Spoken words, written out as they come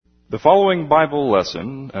The following Bible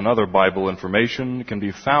lesson and other Bible information can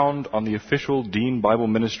be found on the official Dean Bible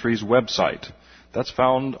Ministries website. That's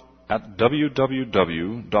found at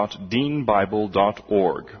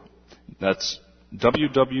www.deanbible.org. That's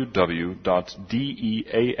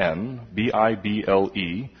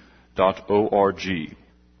www.deanbible.org.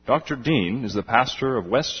 Dr. Dean is the pastor of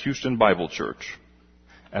West Houston Bible Church.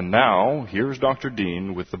 And now, here's Dr.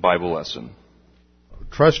 Dean with the Bible lesson.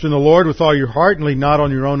 Trust in the Lord with all your heart and lean not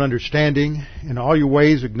on your own understanding. In all your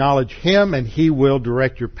ways acknowledge Him, and He will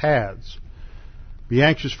direct your paths. Be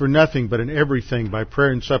anxious for nothing, but in everything, by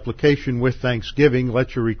prayer and supplication with thanksgiving,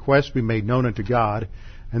 let your requests be made known unto God.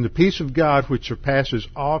 And the peace of God, which surpasses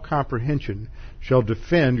all comprehension, shall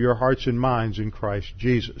defend your hearts and minds in Christ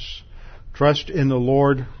Jesus. Trust in the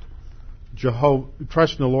Lord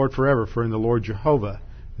forever, for in the Lord Jehovah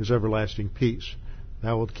is everlasting peace.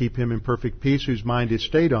 Thou wilt keep him in perfect peace, whose mind is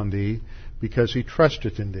stayed on thee, because he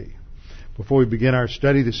trusteth in thee. Before we begin our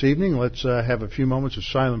study this evening, let's have a few moments of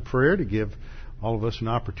silent prayer to give all of us an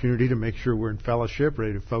opportunity to make sure we're in fellowship,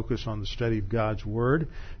 ready to focus on the study of God's Word.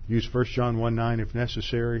 Use 1 John 1:9 if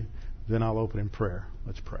necessary. Then I'll open in prayer.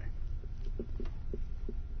 Let's pray.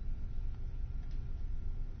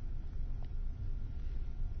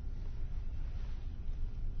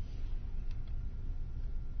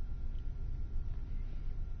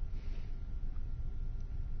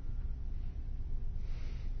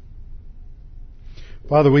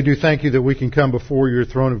 Father, we do thank you that we can come before your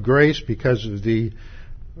throne of grace because of the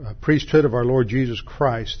priesthood of our Lord Jesus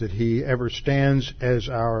Christ, that He ever stands as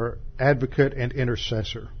our advocate and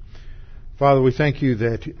intercessor. Father, we thank you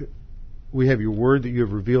that we have your word that you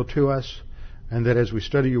have revealed to us, and that as we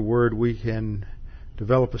study your word, we can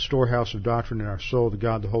develop a storehouse of doctrine in our soul that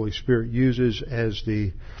God the Holy Spirit uses as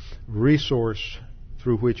the resource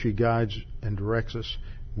through which He guides and directs us.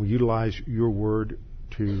 We utilize your word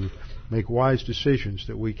to make wise decisions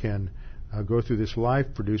that we can go through this life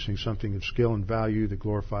producing something of skill and value that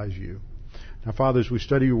glorifies you. Now, Father, as we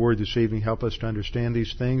study your word this evening, help us to understand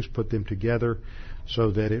these things, put them together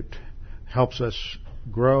so that it helps us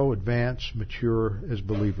grow, advance, mature as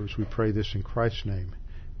believers. We pray this in Christ's name.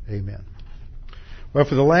 Amen. Well,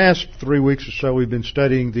 for the last 3 weeks or so, we've been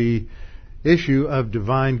studying the issue of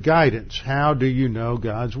divine guidance. How do you know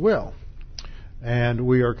God's will? And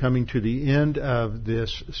we are coming to the end of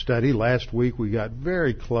this study. Last week we got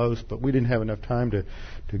very close, but we didn't have enough time to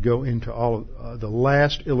go into all of the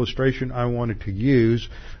last illustration I wanted to use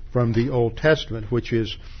from the Old Testament, which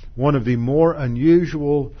is one of the more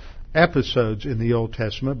unusual episodes in the Old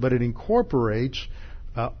Testament, but it incorporates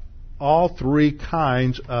all three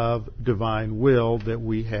kinds of divine will that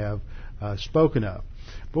we have spoken of.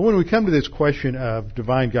 But when we come to this question of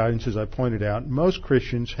divine guidance, as I pointed out, most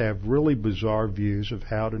Christians have really bizarre views of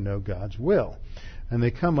how to know God's will. And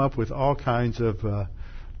they come up with all kinds of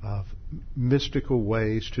mystical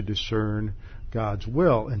ways to discern God's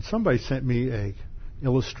will. And somebody sent me an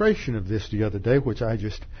illustration of this the other day, which I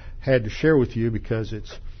just had to share with you because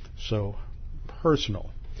it's so personal.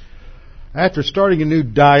 After starting a new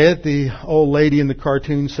diet, the old lady in the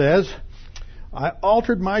cartoon says, I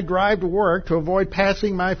altered my drive to work to avoid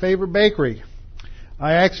passing my favorite bakery.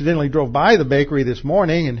 I accidentally drove by the bakery this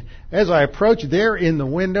morning, and as I approached, there in the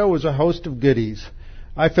window was a host of goodies.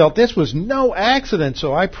 I felt this was no accident,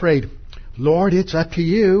 so I prayed, Lord, it's up to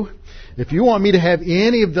you. If you want me to have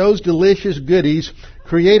any of those delicious goodies,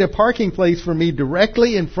 create a parking place for me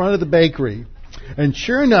directly in front of the bakery. And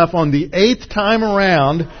sure enough, on the 8th time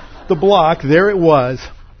around the block, there it was.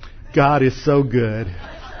 God is so good.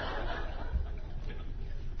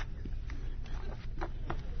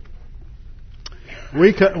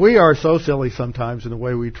 We are so silly sometimes in the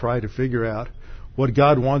way we try to figure out what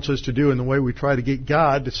God wants us to do and the way we try to get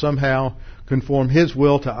God to somehow conform His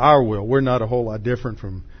will to our will. We're not a whole lot different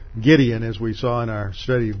from Gideon, as we saw in our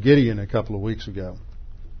study of Gideon a couple of weeks ago.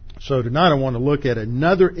 So tonight I want to look at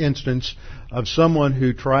another instance of someone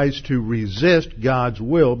who tries to resist God's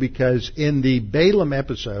will, because in the Balaam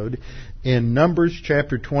episode in Numbers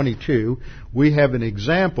chapter 22, we have an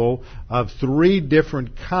example of 3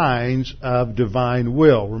 different kinds of divine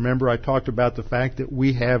will. Remember, I talked about the fact that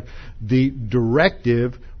we have the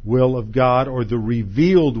directive will of God, or the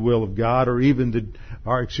revealed will of God, or even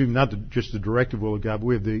just the directive will of God, but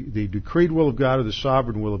we have the decreed will of God, or the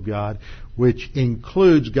sovereign will of God, which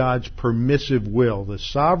includes God's permissive will. The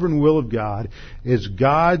sovereign will of God is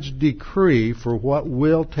God's decree for what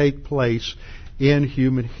will take place in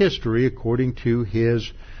human history according to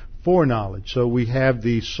His foreknowledge. So we have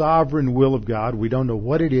the sovereign will of God. We don't know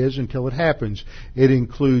what it is until it happens. It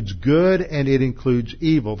includes good and it includes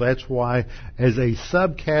evil. That's why, as a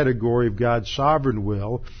subcategory of God's sovereign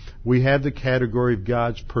will, we have the category of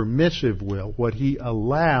God's permissive will, what He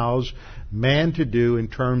allows man to do in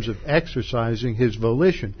terms of exercising his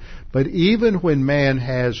volition. But even when man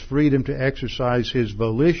has freedom to exercise his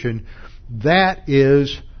volition, that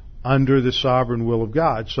is under the sovereign will of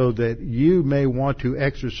God, so that you may want to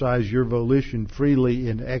exercise your volition freely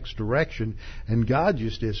in X direction, and God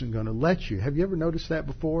just isn't going to let you. Have you ever noticed that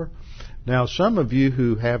before? Now, some of you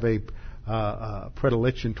who have a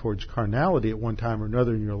predilection towards carnality at one time or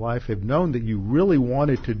another in your life have known that you really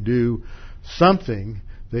wanted to do something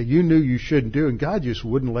that you knew you shouldn't do, and God just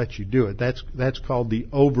wouldn't let you do it. That's called the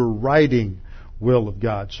overriding will of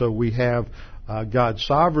God. So we have God's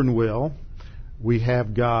sovereign will, we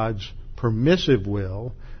have God's permissive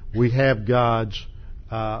will, we have God's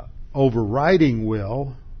overriding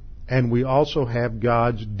will, and we also have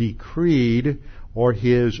God's decreed or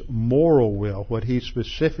His moral will, what He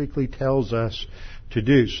specifically tells us to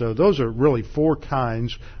do. So those are really four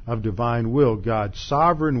kinds of divine will. God's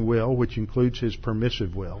sovereign will, which includes His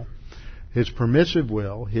permissive will, His permissive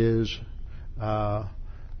will, His God's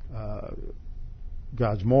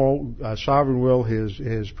moral sovereign will,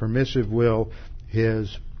 His permissive will,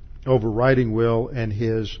 His overriding will, and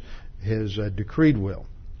His decreed will.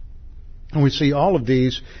 And we see all of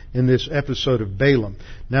these in this episode of Balaam.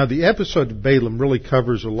 Now, the episode of Balaam really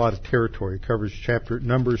covers a lot of territory. It covers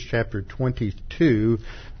Numbers chapter 22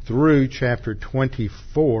 through chapter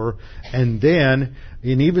 24. And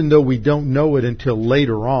even though we don't know it until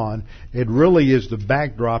later on, it really is the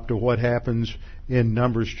backdrop to what happens in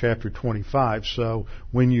Numbers chapter 25. So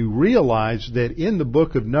when you realize that in the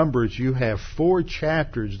book of Numbers you have 4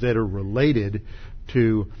 chapters that are related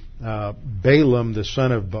to Balaam, the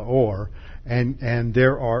son of Beor, and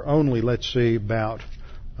there are only, let's see, about,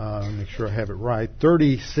 make sure I have it right,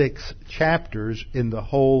 36 chapters in the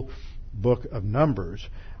whole book of Numbers,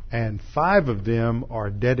 and 5 of them are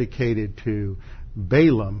dedicated to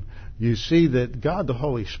Balaam. You see that God the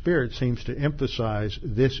Holy Spirit seems to emphasize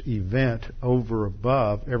this event over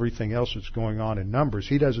above everything else that's going on in Numbers.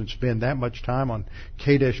 He doesn't spend that much time on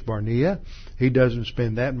Kadesh Barnea. He doesn't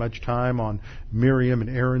spend that much time on Miriam and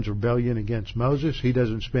Aaron's rebellion against Moses. He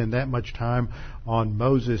doesn't spend that much time on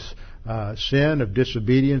Moses' sin of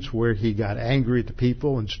disobedience, where he got angry at the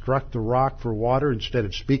people and struck the rock for water instead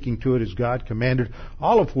of speaking to it as God commanded,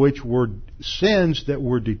 all of which were sins that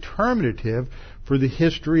were determinative for the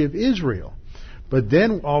history of Israel. But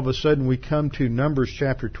then all of a sudden we come to Numbers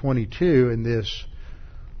chapter 22 and this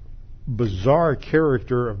bizarre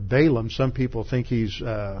character of Balaam. Some people think he's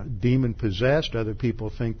demon possessed. Other people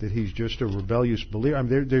think that he's just a rebellious believer. I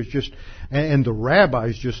mean, there's just, and the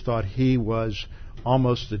rabbis just thought he was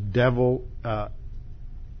almost the devil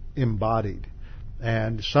embodied.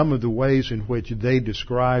 And some of the ways in which they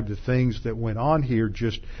describe the things that went on here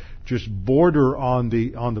just border on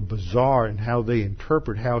the bizarre and how they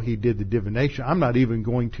interpret how he did the divination. I'm not even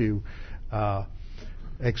going to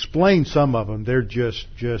explain some of them. They're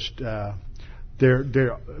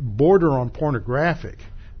they're border on pornographic.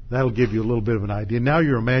 That'll give you a little bit of an idea. Now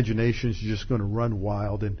your imagination is just going to run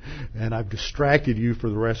wild, and I've distracted you for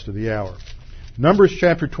the rest of the hour. Numbers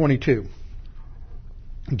chapter 22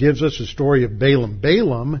 gives us a story of Balaam.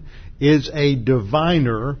 Balaam is a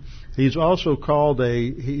diviner. He's also called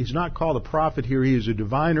he's not called a prophet here. He is a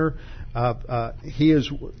diviner. He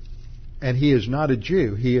is not a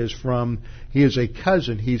Jew. He is a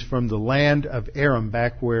cousin. He's from the land of Aram,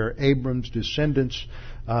 back where Abram's descendants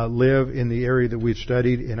live, in the area that we've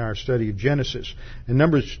studied in our study of Genesis. In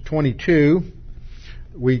Numbers 22,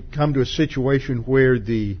 we come to a situation where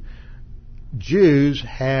the Jews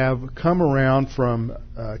have come around from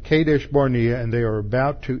Kadesh Barnea, and they are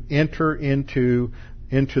about to enter into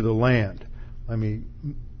the land. Let me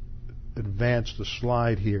advance the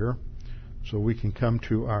slide here so we can come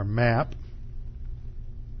to our map.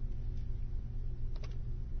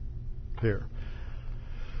 There.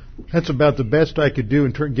 That's about the best I could do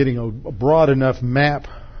in terms of getting a broad enough map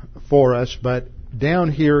for us, but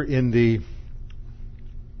down here in the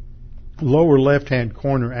lower left-hand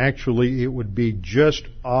corner, actually it would be just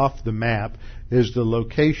off the map, is the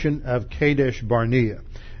location of Kadesh Barnea.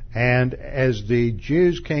 And as the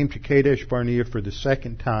Jews came to Kadesh Barnea for the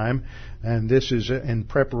second time, and this is in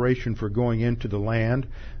preparation for going into the land,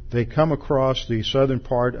 they come across the southern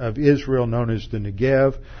part of Israel known as the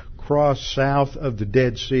Negev, cross south of the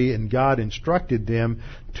Dead Sea, and God instructed them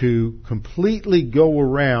to completely go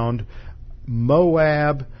around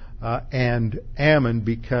Moab, and Ammon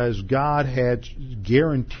because God had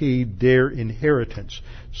guaranteed their inheritance.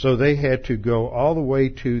 So they had to go all the way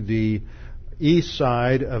to the east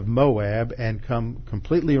side of Moab and come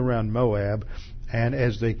completely around Moab. And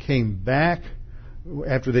as they came back,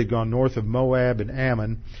 after they'd gone north of Moab and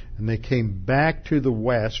Ammon, and they came back to the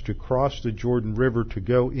west to cross the Jordan River to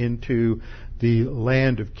go into the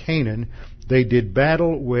land of Canaan, they did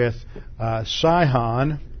battle with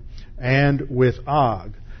Sihon and with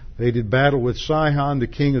Og. They did battle with Sihon, the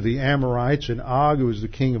king of the Amorites, and Og, who was the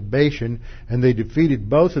king of Bashan, and they defeated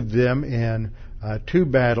both of them in 2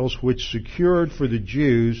 battles, which secured for the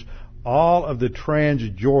Jews all of the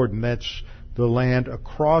Transjordan. That's the land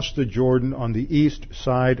across the Jordan on the east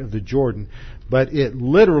side of the Jordan. But it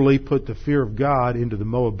literally put the fear of God into the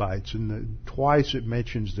Moabites. And twice it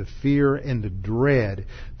mentions the fear and the dread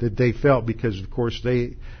that they felt because, of course,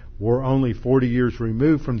 they were only 40 years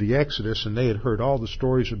removed from the Exodus, and they had heard all the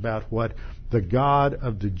stories about what the God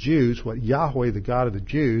of the Jews, what Yahweh, the God of the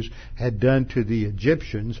Jews, had done to the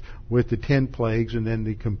Egyptians with the 10 plagues and then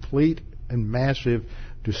the complete and massive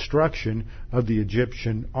destruction of the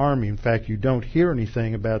Egyptian army. In fact, you don't hear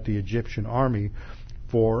anything about the Egyptian army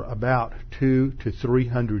for about 200 to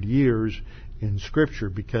 300 years in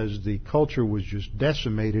Scripture because the culture was just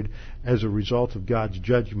decimated as a result of God's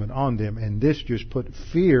judgment on them. And this just put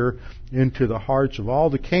fear into the hearts of all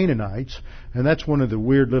the Canaanites. And that's one of the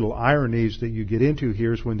weird little ironies that you get into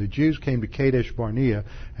here is when the Jews came to Kadesh Barnea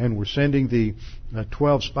and were sending the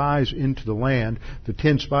 12 spies into the land, the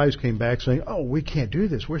 10 spies came back saying, "Oh, we can't do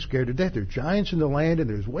this. We're scared to death. There are giants in the land and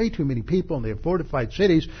there's way too many people and they have fortified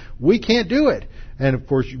cities. We can't do it." And of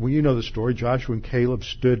course, well, you know the story. Joshua and Caleb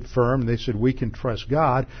stood firm and they said, "We can trust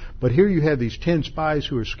God." But here you have these 10 spies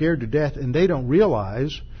who are scared to death and they don't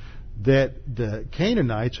realize that the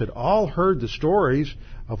Canaanites had all heard the stories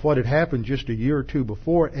of what had happened just a year or two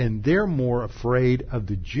before, and they're more afraid of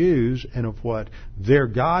the Jews and of what their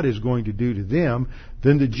God is going to do to them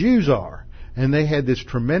than the Jews are. And they had this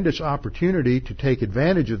tremendous opportunity to take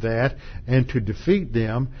advantage of that and to defeat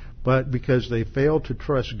them, but because they failed to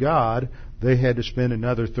trust God, they had to spend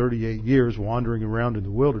another 38 years wandering around in the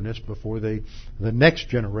wilderness before the next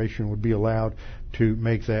generation would be allowed to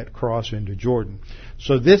make that cross into Jordan.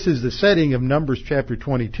 So this is the setting of Numbers chapter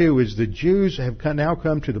 22, is the Jews have now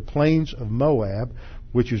come to the plains of Moab,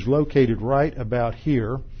 which is located right about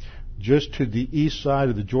here, just to the east side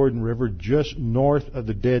of the Jordan River, just north of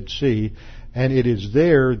the Dead Sea. And it is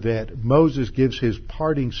there that Moses gives his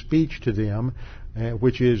parting speech to them,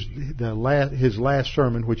 which is his last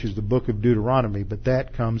sermon, which is the book of Deuteronomy. But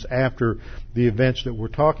that comes after the events that we're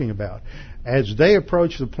talking about. As they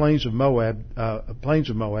approach the plains of Moab,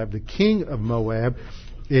 the king of Moab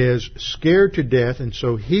is scared to death, and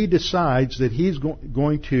so he decides that he's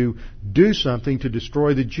going to do something to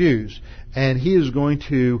destroy the Jews. And he is going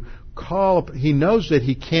to he knows that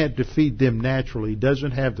he can't defeat them naturally. He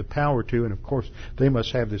doesn't have the power to, and of course they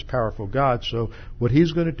must have this powerful God. So what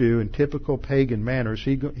he's going to do in typical pagan manners,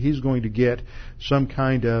 he's going to get some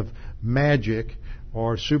kind of magic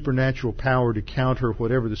or supernatural power to counter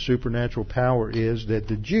whatever the supernatural power is that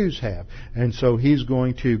the Jews have. And so he's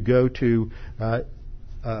going to go to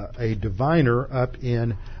a diviner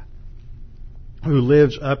who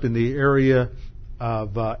lives up in the area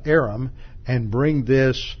of Aram, and bring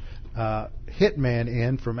this hitman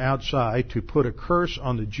in from outside to put a curse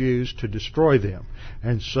on the Jews to destroy them.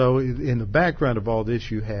 And so in the background of all this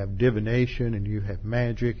you have divination and you have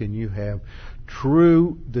magic and you have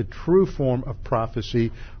the true form of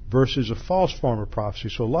prophecy versus a false form of prophecy.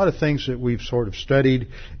 So a lot of things that we've sort of studied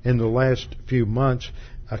in the last few months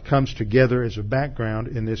comes together as a background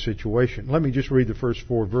in this situation. Let me just read the first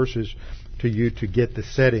 4 verses to you to get the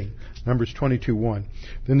setting. Numbers 22:1.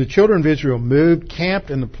 Then the children of Israel moved, camped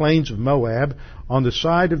in the plains of Moab on the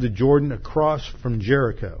side of the Jordan across from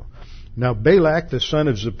Jericho. Now Balak the son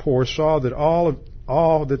of Zippor saw that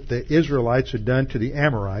all that the Israelites had done to the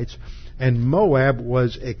Amorites, and Moab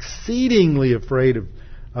was exceedingly afraid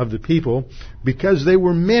of the people because they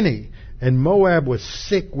were many. And Moab was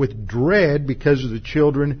sick with dread because of the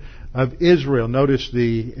children of Israel. Notice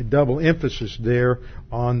the double emphasis there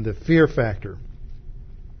on the fear factor.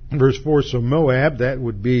 Verse 4, so Moab, that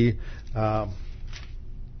would be Balak,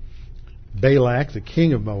 the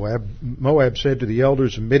king of Moab. Moab said to the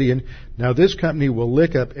elders of Midian, now this company will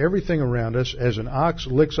lick up everything around us as an ox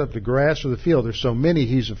licks up the grass of the field. There's so many,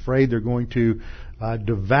 he's afraid they're going to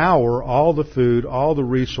devour all the food, all the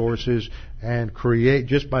resources, and create,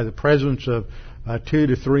 just by the presence of 2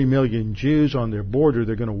 to 3 million Jews on their border,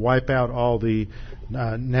 they're going to wipe out all the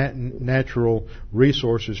natural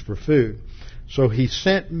resources for food. So he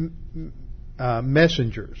sent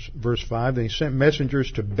messengers. Verse 5, they sent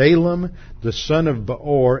messengers to Balaam, the son of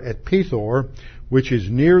Beor, at Pethor, which is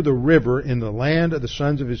near the river in the land of the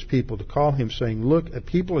sons of his people, to call him, saying, Look, a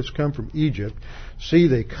people has come from Egypt. See,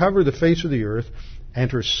 they cover the face of the earth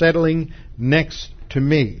and are settling next to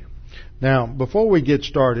me. Now, before we get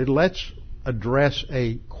started, let's address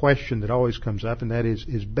a question that always comes up, and that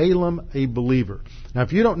is Balaam a believer? Now,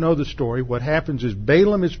 if you don't know the story, what happens is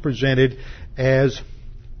Balaam is presented as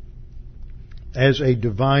a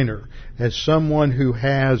diviner, as someone who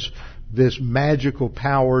has this magical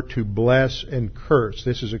power to bless and curse.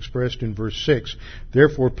 This is expressed in verse 6.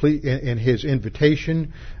 Therefore, in his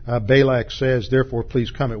invitation, Balak says, Therefore,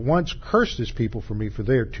 please come at once, curse this people for me, for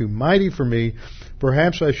they are too mighty for me.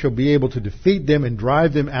 Perhaps I shall be able to defeat them and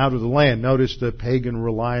drive them out of the land. Notice the pagan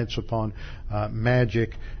reliance upon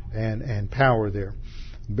magic and power there.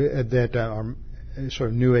 That are sort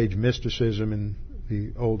of New Age mysticism in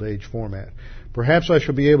the Old Age format. Perhaps I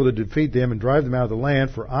shall be able to defeat them and drive them out of the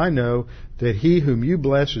land, for I know that he whom you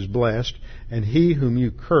bless is blessed, and he whom you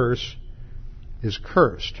curse is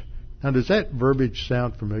cursed. Now, does that verbiage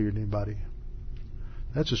sound familiar to anybody?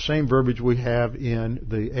 That's the same verbiage we have in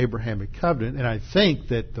the Abrahamic covenant, and I think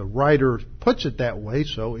that the writer puts it that way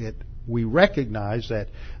so we recognize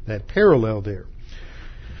that parallel there.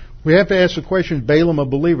 We have to ask the question, is Balaam a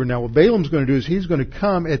believer? Now, what Balaam's going to do is he's going to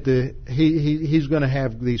come he's going to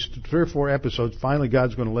have these 3 or 4 episodes. Finally,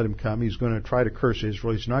 God's going to let him come. He's going to try to curse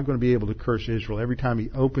Israel. He's not going to be able to curse Israel. Every time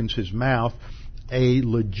he opens his mouth, a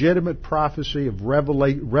legitimate prophecy of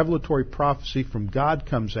revelatory prophecy from God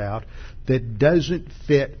comes out that doesn't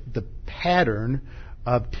fit the pattern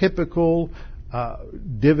of typical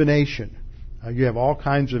divination. You have all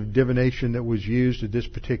kinds of divination that was used at this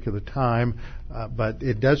particular time, but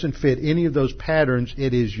it doesn't fit any of those patterns.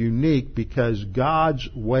 It is unique because God's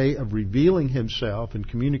way of revealing himself and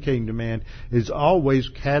communicating to man is always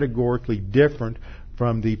categorically different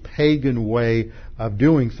from the pagan way of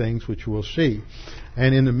doing things, which we'll see.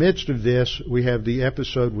 And in the midst of this, we have the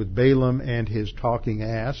episode with Balaam and his talking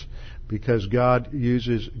ass, because God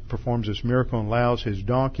performs this miracle and allows his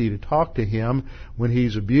donkey to talk to him when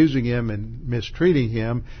he's abusing him and mistreating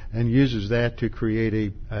him, and uses that to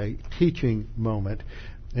create a teaching moment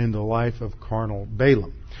in the life of carnal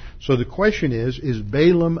Balaam. So the question is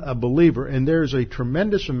Balaam a believer? And there's a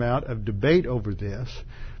tremendous amount of debate over this,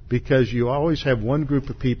 because you always have one group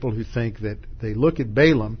of people who think that they look at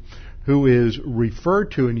Balaam, who is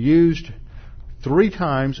referred to and used 3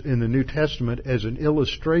 times in the New Testament as an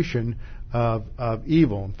illustration of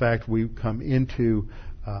evil. In fact, we come into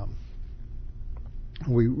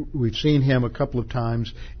we've seen him a couple of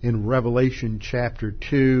times in Revelation chapter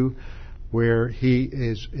 2, where he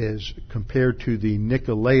is compared to the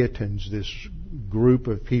Nicolaitans, this group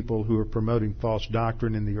of people who are promoting false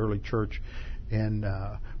doctrine in the early church in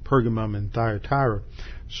Pergamum and Thyatira.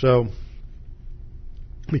 So,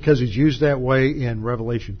 because he's used that way in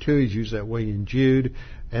Revelation 2, he's used that way in Jude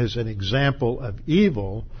as an example of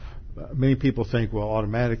evil, many people think, well,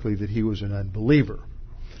 automatically that he was an unbeliever.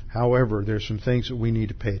 However, there's some things that we need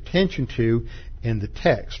to pay attention to in the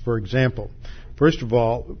text. For example, first of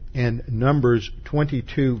all, in Numbers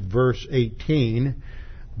 22, verse 18,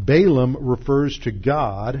 Balaam refers to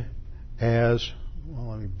God as,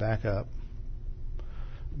 well, let me back up.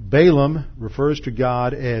 Balaam refers to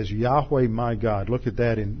God as Yahweh my God. Look at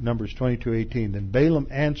that in Numbers 22:18. Then Balaam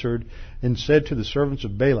answered and said to the servants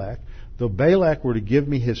of Balak, Though Balak were to give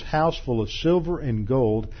me his house full of silver and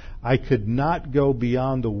gold, I could not go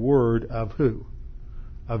beyond the word of who?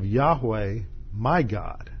 Of Yahweh my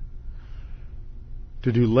God,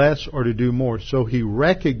 to do less or to do more. So he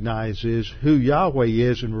recognizes who Yahweh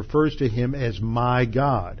is and refers to him as my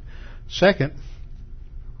God. Second,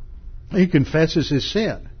 he confesses his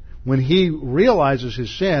sin. When he realizes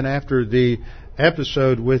his sin after the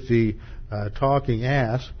episode with the talking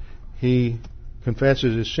ass, he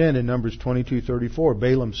confesses his sin in Numbers 22:34.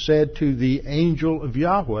 Balaam said to the angel of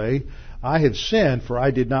Yahweh, I have sinned, for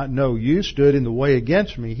I did not know you stood in the way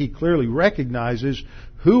against me. He clearly recognizes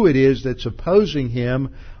who it is that's opposing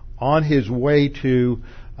him on his way to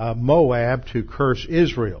Moab to curse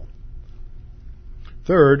Israel.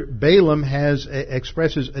 Third, Balaam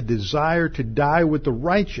expresses a desire to die with the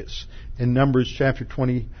righteous in Numbers chapter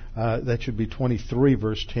 20. That should be 23,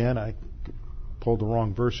 verse 10. I pulled the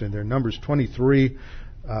wrong verse in there. Numbers 23,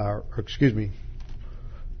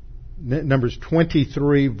 Numbers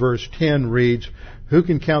 23, verse 10 reads, Who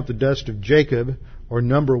can count the dust of Jacob or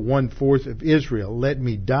number 1/4 of Israel? Let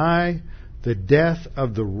me die the death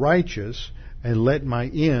of the righteous, and let my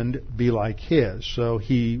end be like his. So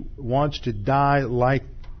he wants to die like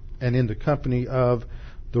and in the company of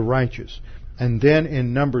the righteous. And then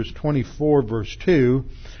in Numbers 24, verse 2,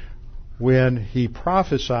 when he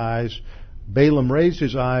prophesies, Balaam raised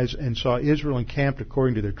his eyes and saw Israel encamped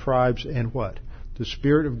according to their tribes, and what? The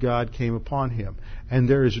Spirit of God came upon him. And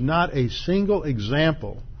there is not a single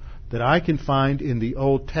example that I can find in the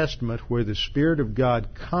Old Testament where the Spirit of God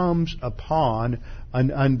comes upon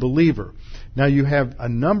an unbeliever. Now you have a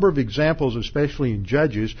number of examples, especially in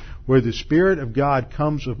Judges, where the Spirit of God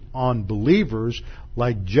comes on believers,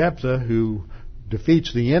 like Jephthah, who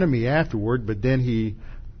defeats the enemy afterward, but then he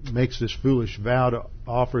makes this foolish vow to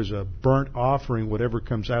offer as a burnt offering whatever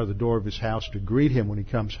comes out of the door of his house to greet him when he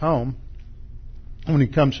comes home. When he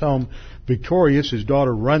comes home victorious, his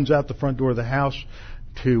daughter runs out the front door of the house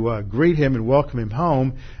to greet him and welcome him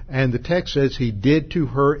home. And the text says he did to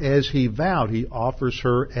her as he vowed. He offers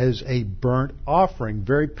her as a burnt offering.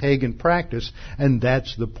 Very pagan practice. And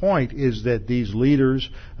that's the point, is that these leaders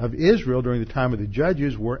of Israel during the time of the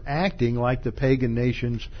Judges were acting like the pagan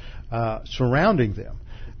nations surrounding them.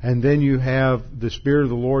 And then you have the Spirit of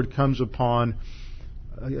the Lord comes upon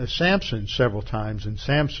Samson several times, and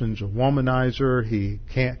Samson's a womanizer.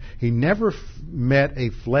 He never met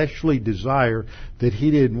a fleshly desire that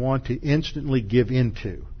he didn't want to instantly give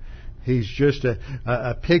into. He's just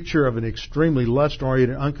a picture of an extremely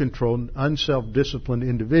lust-oriented, uncontrolled, unself-disciplined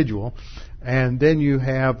individual. And then you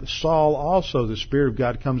have Saul also. The Spirit of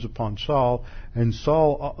God comes upon Saul, and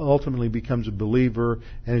Saul ultimately becomes a believer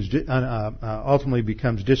and ultimately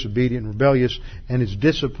becomes disobedient and rebellious and is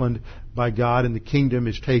disciplined by God, and the kingdom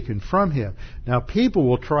is taken from him. Now, people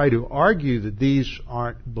will try to argue that these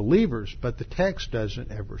aren't believers, but the text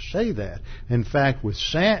doesn't ever say that. In fact, with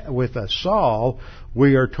Saul,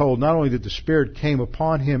 we are told not only that the Spirit came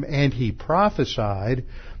upon him and he prophesied,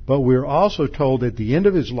 but we're also told at the end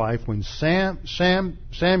of his life, when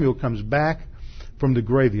Samuel comes back from the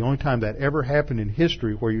grave, the only time that ever happened in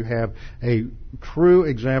history where you have a true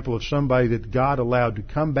example of somebody that God allowed to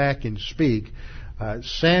come back and speak,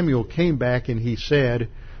 Samuel came back and he said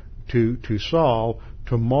to Saul,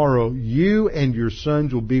 "Tomorrow you and your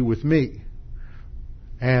sons will be with me."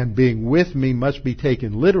 And being with me must be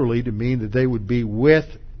taken literally to mean that they would be with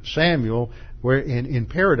Samuel, where in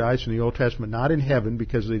paradise in the Old Testament, not in heaven,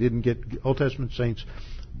 because they didn't get, Old Testament saints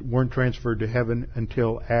weren't transferred to heaven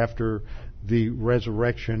until after the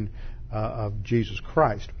resurrection of Jesus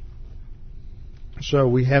Christ. So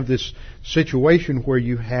we have this situation where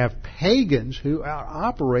you have pagans who are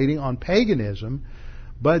operating on paganism,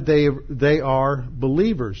 but they are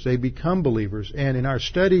believers. They become believers. And in our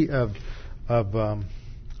study of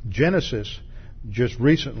Genesis just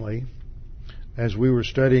recently, as we were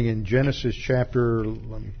studying in Genesis chapter,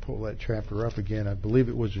 let me pull that chapter up again. I believe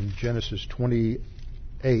it was in Genesis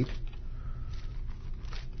 28.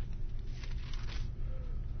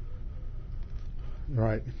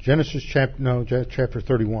 Right, chapter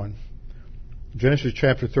 31. Genesis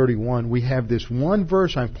chapter 31, we have this one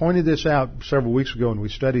verse, I pointed this out several weeks ago when we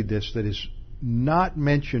studied this, that is not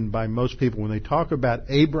mentioned by most people when they talk about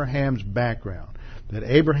Abraham's background. That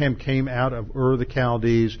Abraham came out of Ur of the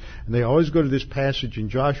Chaldees, and they always go to this passage in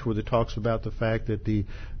Joshua that talks about the fact that the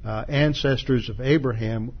ancestors of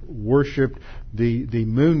Abraham worshipped the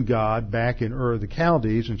moon god back in Ur of the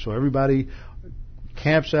Chaldees, and so everybody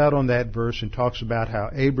camps out on that verse and talks about how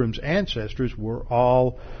Abram's ancestors were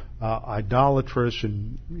all idolatrous,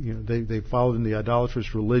 and they followed in the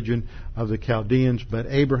idolatrous religion of the Chaldeans, but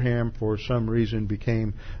Abraham for some reason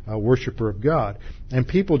became a worshiper of God. And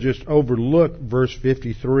people just overlook verse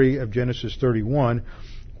 53 of Genesis 31,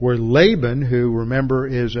 where Laban, who remember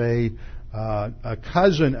is a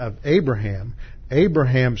cousin of Abraham,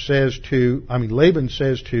 Laban says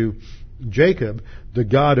to Jacob, "The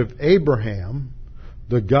God of Abraham,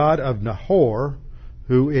 the God of Nahor,"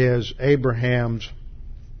 who is Abraham's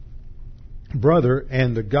brother,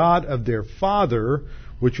 "and the God of their father,"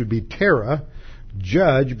 which would be Terah,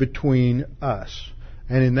 "judge between us."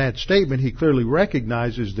 And in that statement, he clearly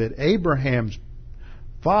recognizes that Abraham's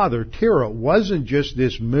father, Terah, wasn't just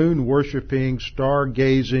this moon-worshipping,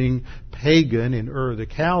 star-gazing pagan in Ur of the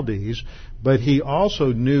Chaldees, but he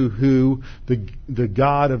also knew who the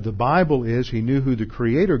God of the Bible is. He knew who the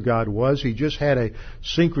Creator God was. He just had a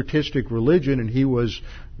syncretistic religion, and he was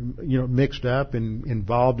mixed up and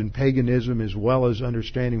involved in paganism as well as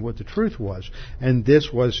understanding what the truth was. And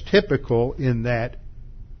this was typical in that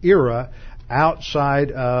era,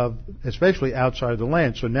 especially outside of the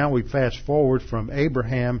land. So now we fast forward from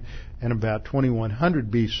Abraham in about 2100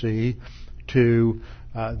 BC to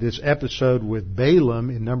this episode with Balaam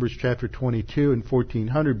in Numbers chapter 22 in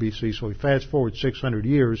 1400 BC. So we fast forward 600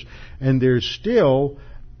 years, and there's still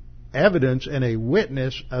evidence and a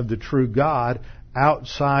witness of the true God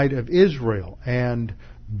outside of Israel. And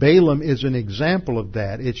Balaam is an example of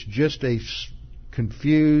that. It's just a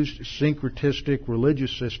confused, syncretistic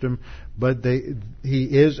religious system, but he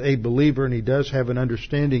is a believer and he does have an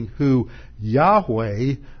understanding who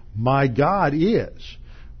Yahweh, my God, is.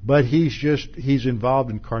 But he's involved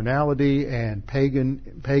in carnality and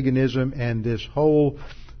paganism and this whole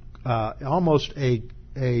almost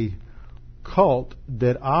a cult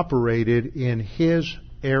that operated in his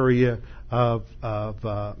area of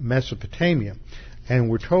Mesopotamia. And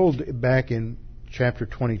we're told back in chapter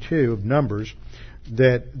 22 of Numbers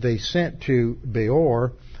that they sent to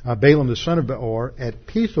Balaam the son of Beor at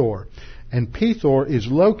Pethor. And Pethor is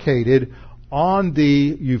located on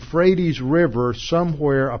the Euphrates River,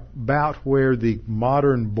 somewhere about where the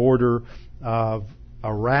modern border of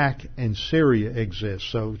Iraq and Syria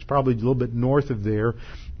exists. So it's probably a little bit north of there.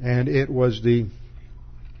 And it was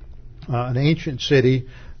an ancient city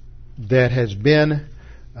that has been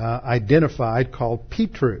identified called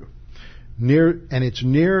Petru. And it's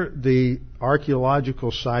near the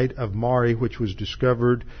archaeological site of Mari, which was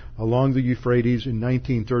discovered along the Euphrates in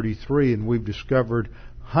 1933, and we've discovered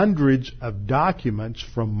hundreds of documents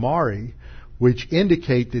from Mari which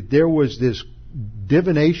indicate that there was this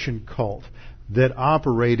divination cult that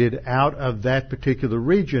operated out of that particular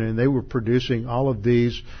region, and they were producing all of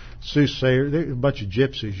these soothsayers. They were a bunch of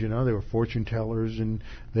gypsies, they were fortune tellers, and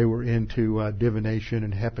they were into divination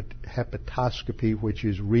and hepatoscopy, which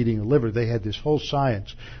is reading a liver. They had this whole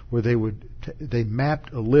science where they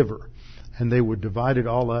mapped a liver, and they would divide it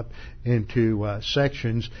all up into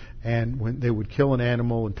sections, and when they would kill an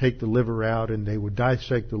animal and take the liver out, and they would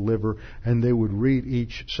dissect the liver, and they would read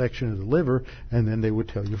each section of the liver, and then they would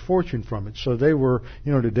tell you fortune from it. So they were,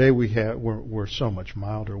 today we're so much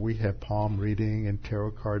milder. We have palm reading and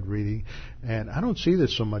tarot card reading, and I don't see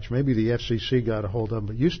this so much. Maybe the FCC got a hold of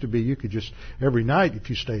them. It used to be you could just, every night,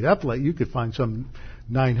 if you stayed up late, you could find some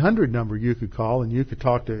 900 number you could call, and you could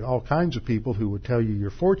talk to all kinds of people who would tell you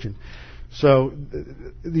your fortune. So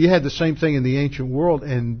you had the same thing in the ancient world,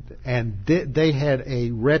 and they had a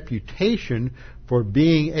reputation for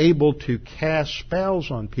being able to cast spells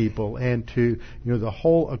on people and to, the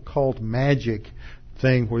whole occult magic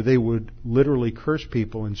thing where they would literally curse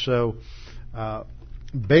people. And so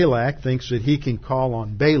Balak thinks that he can call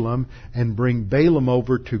on Balaam and bring Balaam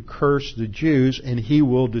over to curse the Jews, and he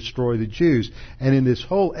will destroy the Jews. And in this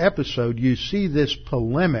whole episode, you see this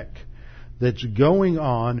polemic that's going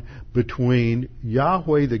on between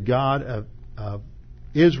Yahweh, the God of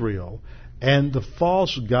Israel, and the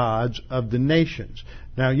false gods of the nations.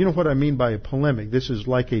 Now, you know what I mean by a polemic. This is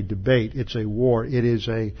like a debate. It's a war. It is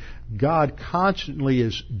God constantly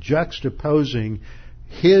is juxtaposing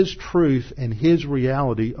His truth and His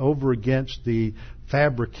reality over against the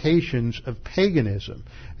fabrications of paganism.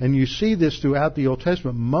 And you see this throughout the Old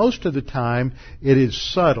Testament. Most of the time it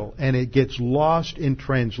is subtle and it gets lost in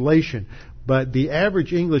translation. But the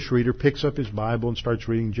average English reader picks up his Bible and starts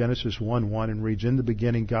reading Genesis 1:1 and reads, "In the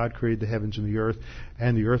beginning God created the heavens and the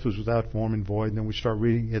earth was without form and void." And then we start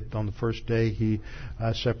reading it on the first day. He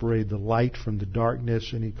separated the light from the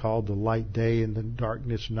darkness, and He called the light day and the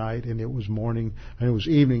darkness night, and it was morning, and it was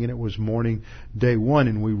evening, and it was morning, day one.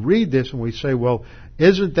 And we read this and we say, well,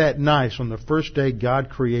 isn't that nice? On the first day God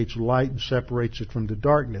creates light and separates it from the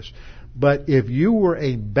darkness. But if you were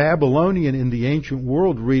a Babylonian in the ancient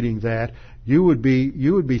world reading that, you would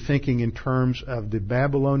be thinking in terms of the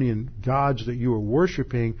Babylonian gods that you were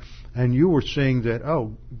worshiping, and you were seeing that,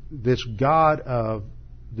 this God of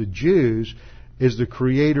the Jews is the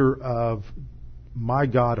creator of my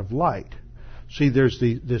God of light. See, there's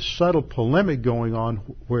this subtle polemic going on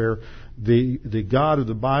where the God of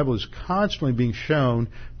the Bible is constantly being shown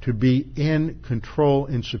to be in control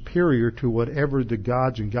and superior to whatever the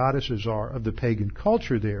gods and goddesses are of the pagan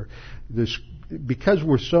culture there. Because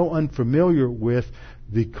we're so unfamiliar with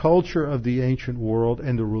the culture of the ancient world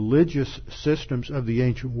and the religious systems of the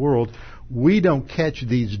ancient world, we don't catch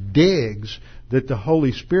these digs that the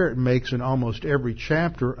Holy Spirit makes in almost every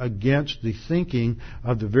chapter against the thinking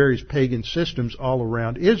of the various pagan systems all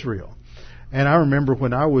around Israel. And I remember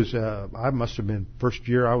when I must have been first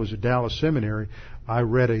year I was at Dallas Seminary, I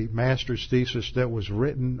read a master's thesis that was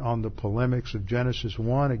written on the polemics of Genesis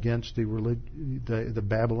 1 against the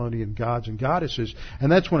Babylonian gods and goddesses.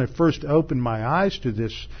 And that's when it first opened my eyes to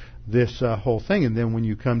this whole thing. And then when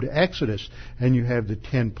you come to Exodus and you have the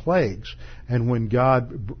 10 plagues, and when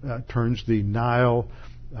God turns the Nile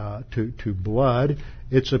to blood.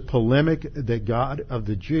 It's a polemic that God of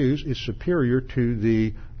the Jews is superior to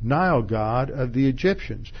the Nile god of the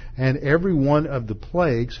Egyptians. And every one of the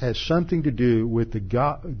plagues has something to do with the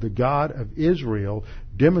God of Israel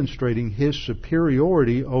demonstrating his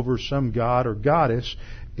superiority over some god or goddess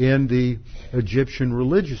in the Egyptian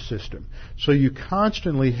religious system. So you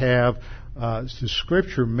constantly have the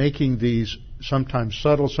Scripture making these sometimes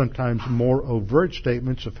subtle, sometimes more overt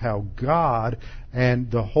statements of how God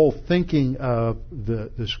and the whole thinking of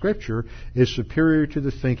the Scripture is superior to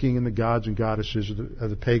the thinking and the gods and goddesses of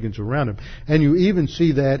the pagans around him. And you even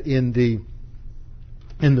see that in the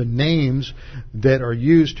names that are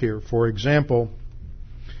used here. For example,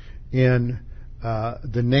 in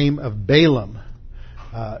the name of Balaam,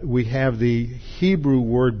 we have the Hebrew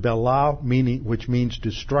word Bela, which means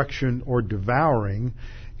destruction or devouring,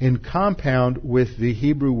 in compound with the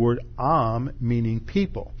Hebrew word Am, meaning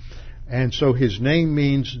people. And so his name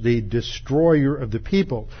means the destroyer of the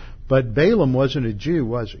people. But Balaam wasn't a Jew,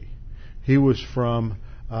 was he? He was from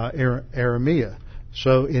Aramea.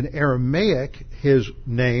 So in Aramaic, his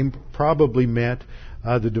name probably meant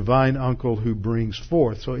the divine uncle who brings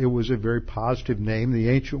forth. So it was a very positive name. In the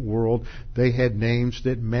ancient world, they had names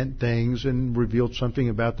that meant things and revealed something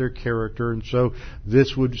about their character. And so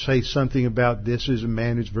this would say something about this is a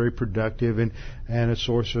man who's very productive and a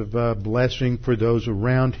source of blessing for those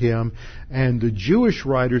around him. And the Jewish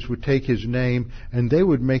writers would take his name and they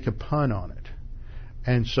would make a pun on it.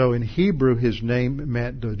 And so in Hebrew, his name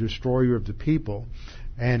meant the destroyer of the people.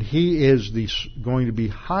 And he is going to be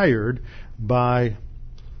hired by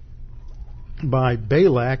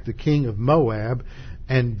Balak, the king of Moab,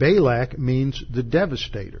 and Balak means the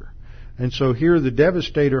devastator. And so here the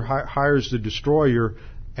devastator hires the destroyer,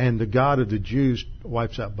 and the God of the Jews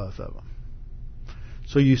wipes out both of them.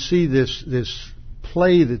 So you see this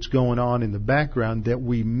play that's going on in the background that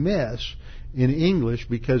we miss in English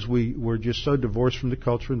because we're just so divorced from the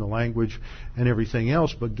culture and the language and everything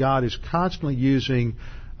else. But God is constantly using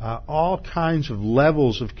all kinds of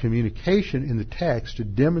levels of communication in the text to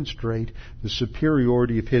demonstrate the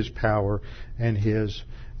superiority of his power and his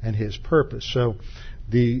purpose. So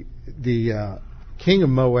the king of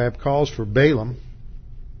Moab calls for Balaam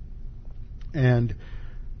and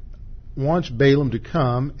wants Balaam to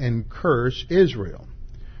come and curse Israel.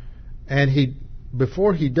 And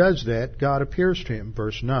before he does that, God appears to him,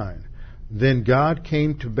 verse 9. Then God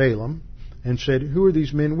came to Balaam and said, "Who are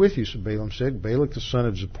these men with you?" So Balaam said, "Balak the son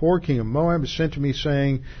of Zippor, king of Moab, has sent to me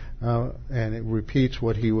saying," and it repeats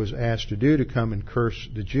what he was asked to do, to come and curse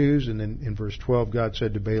the Jews. And then in verse 12, God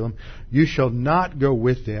said to Balaam, "You shall not go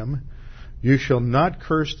with them. You shall not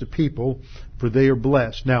curse the people, for they are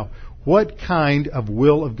blessed." Now, what kind of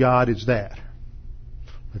will of God is that?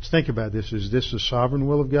 Let's think about this. Is this the sovereign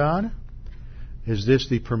will of God? Is this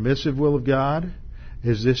the permissive will of God?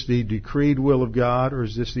 Is this the decreed will of God, or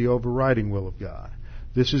is this the overriding will of God?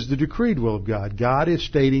 This is the decreed will of God. God is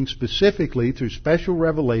stating specifically through special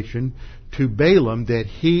revelation to Balaam that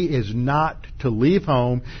he is not to leave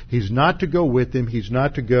home, he's not to go with them, he's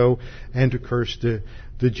not to go and to curse the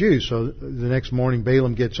Jews. So the next morning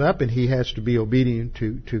Balaam gets up and he has to be obedient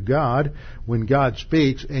to God. When God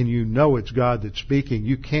speaks, and you know it's God that's speaking,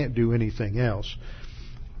 you can't do anything else.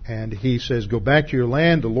 And he says, "Go back to your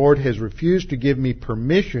land. The Lord has refused to give me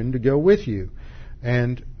permission to go with you."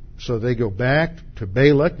 And so they go back to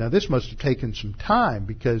Balak. Now this must have taken some time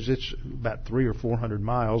because it's about 300 or 400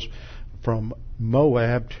 miles from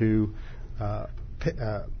Moab to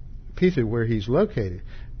Pethor, where he's located.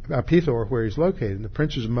 Pethor, where he's located. And the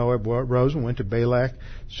princes of Moab rose and went to Balak,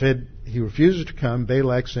 said he refuses to come.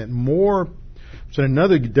 Balak sent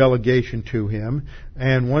another delegation to him,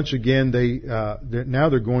 and once again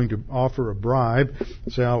they're going to offer a bribe.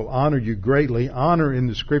 Say, "I will honor you greatly." Honor in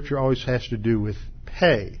the Scripture always has to do with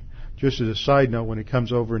pay. Just as a side note, when it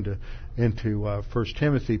comes over into 1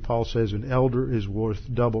 Timothy, Paul says an elder is worth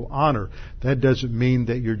double honor. That doesn't mean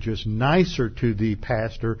that you're just nicer to the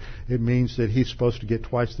pastor. It means that he's supposed to get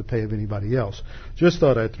twice the pay of anybody else. Just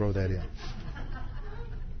thought I'd throw that in.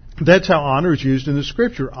 That's how honor is used in the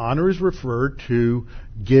Scripture. Honor is referred to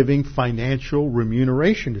giving financial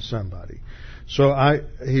remuneration to somebody. So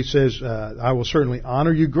he says, "I will certainly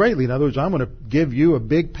honor you greatly." In other words, I'm going to give you a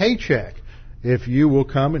big paycheck if you will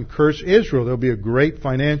come and curse Israel. There'll be a great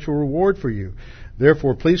financial reward for you.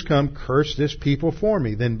 Therefore, please come curse this people for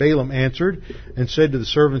me. Then Balaam answered and said to the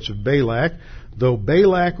servants of Balak, "Though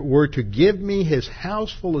Balak were to give me his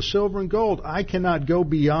house full of silver and gold, I cannot go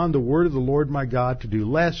beyond the word of the Lord my God to do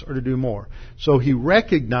less or to do more." So he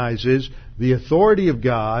recognizes the authority of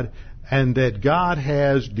God and that God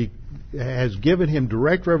has given him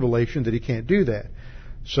direct revelation that he can't do that.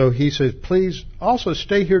 So he says, please also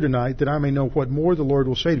stay here tonight that I may know what more the Lord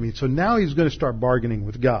will say to me. So now he's going to start bargaining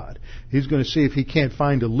with God. He's going to see if he can't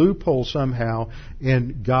find a loophole somehow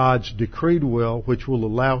in God's decreed will, which will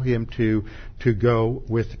allow him to go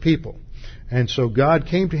with the people. And so God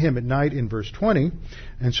came to him at night in verse 20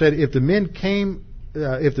 and said, if the men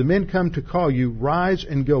come to call you, rise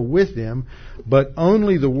and go with them, but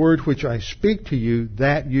only the word which I speak to you,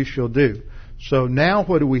 that you shall do. So now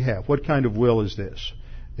what do we have? What kind of will is this?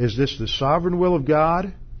 Is this the sovereign will of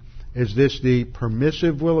God? Is this the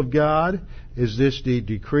permissive will of God? Is this the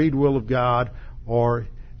decreed will of God? Or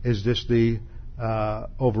is this the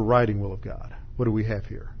overriding will of God? What do we have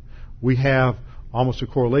here? We have almost a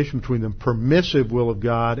correlation between the permissive will of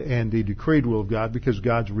God and the decreed will of God, because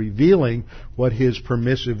God's revealing what His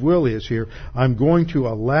permissive will is here. I'm going to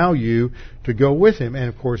allow you to go with Him. And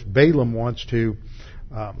of course, Balaam wants to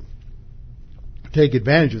take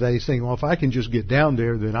advantage of that. He's saying, well, if I can just get down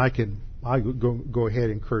there, then I go ahead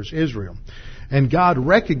and curse Israel. And God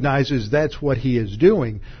recognizes that's what He is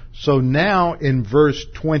doing. So now in verse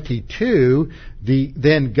 22,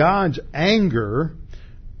 then God's anger,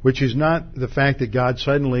 which is not the fact that God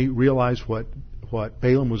suddenly realized what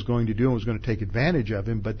Balaam was going to do and was going to take advantage of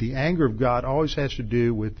him, but the anger of God always has to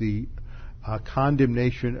do with the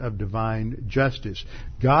condemnation of divine justice.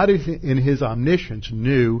 God, in His omniscience,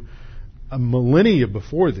 knew a millennia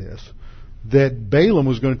before this that Balaam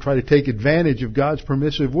was going to try to take advantage of God's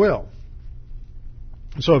permissive will.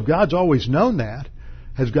 So if God's always known that,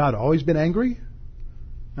 has God always been angry?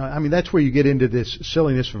 I mean, that's where you get into this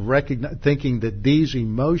silliness of thinking that these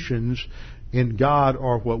emotions in God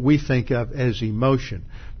are what we think of as emotion.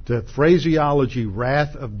 The phraseology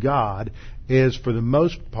wrath of God is, for the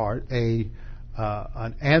most part, an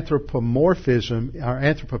anthropomorphism or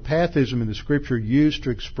anthropopathism in the Scripture used to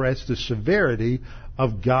express the severity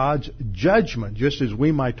of God's judgment. Just as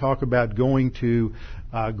we might talk about going to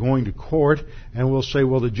court and we'll say,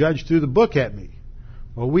 well, the judge threw the book at me.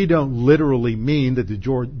 Well, we don't literally mean that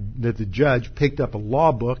the judge picked up a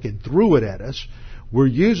law book and threw it at us. We're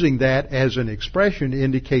using that as an expression to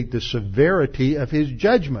indicate the severity of his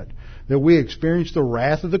judgment, that we experienced the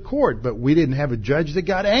wrath of the court, but we didn't have a judge that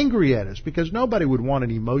got angry at us, because nobody would want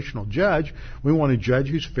an emotional judge. We want a judge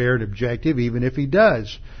who's fair and objective, even if he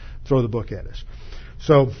does throw the book at us.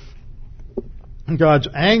 So God's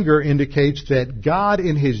anger indicates that God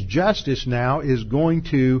in His justice now is going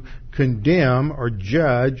to condemn or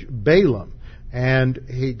judge Balaam.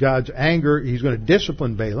 And God's anger, He's going to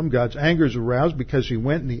discipline Balaam. God's anger is aroused because he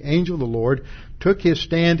went and the angel of the Lord took his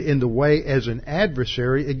stand in the way as an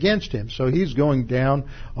adversary against him. So he's going down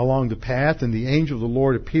along the path and the angel of the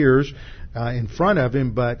Lord appears in front of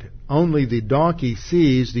him, but only the donkey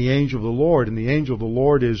sees the angel of the Lord. And the angel of the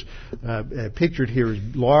Lord is pictured here as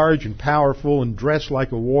large and powerful and dressed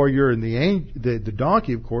like a warrior. And the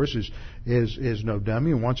donkey, of course, is no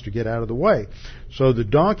dummy and wants to get out of the way. So the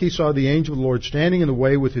donkey saw the angel of the Lord standing in the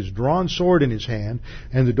way with his drawn sword in his hand,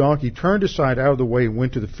 and the donkey turned aside out of the way and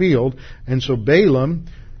went to the field. And so Balaam,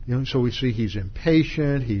 so we see he's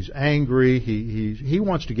impatient, he's angry, he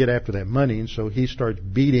wants to get after that money, and so he starts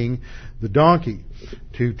beating the donkey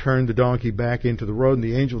to turn the donkey back into the road. And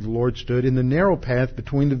the angel of the Lord stood in the narrow path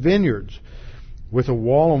between the vineyards, with a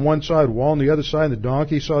wall on one side, a wall on the other side. And the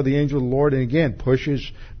donkey saw the angel of the Lord and again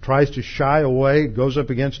tries to shy away, goes up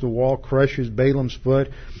against the wall, crushes Balaam's foot.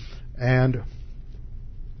 And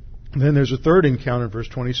then there's a third encounter in verse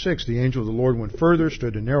 26. The angel of the Lord went further,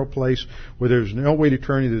 stood in a narrow place where there was no way to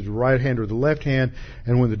turn either to the right hand or the left hand.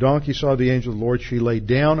 And when the donkey saw the angel of the Lord, she lay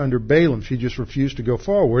down under Balaam. She just refused to go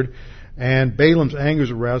forward. And Balaam's anger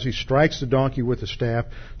is aroused. He strikes the donkey with a staff.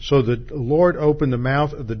 So the Lord opened the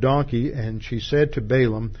mouth of the donkey, and she said to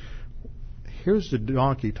Balaam, here's the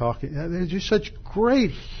donkey talking. There's just such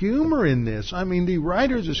great humor in this. I mean, the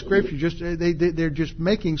writers of Scripture they're just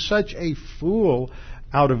making such a fool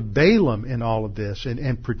out of Balaam in all of this,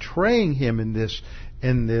 and portraying him in this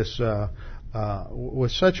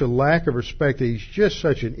with such a lack of respect that he's just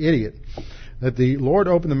such an idiot. That the Lord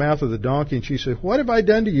opened the mouth of the donkey, and she said, what have I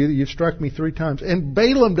done to you that you've struck me 3 times? And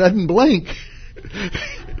Balaam doesn't blink.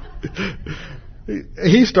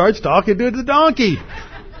 He starts talking to the donkey.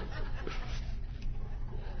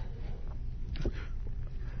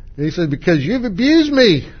 And he said, because you've abused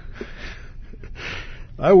me.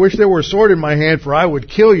 I wish there were a sword in my hand, for I would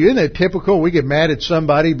kill you. Isn't that typical? We get mad at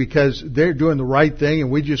somebody because they're doing the right thing,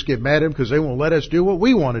 and we just get mad at them because they won't let us do what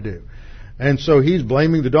we want to do. And so he's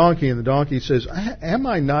blaming the donkey, and the donkey says, am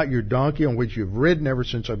I not your donkey on which you've ridden ever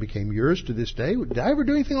since I became yours to this day? Did I ever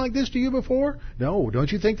do anything like this to you before? No.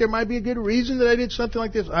 Don't you think there might be a good reason that I did something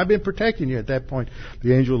like this? I've been protecting you. At that point,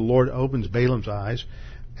 the angel of the Lord opens Balaam's eyes,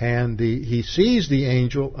 and he sees the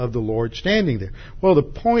angel of the Lord standing there. Well, the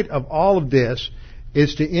point of all of this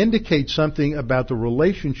is to indicate something about the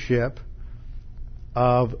relationship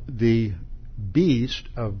of the beast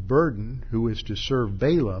of burden who is to serve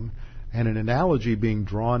Balaam, and an analogy being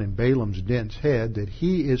drawn in Balaam's dense head that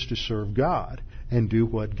he is to serve God and do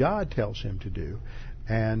what God tells him to do.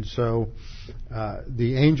 And so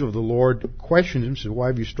the angel of the Lord questions him, says, "Why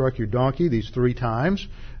have you struck your donkey these 3 times?"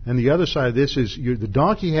 And the other side of this is, the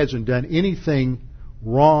donkey hasn't done anything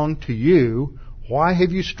wrong to you. Why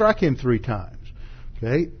have you struck him 3 times?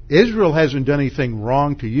 Okay, Israel hasn't done anything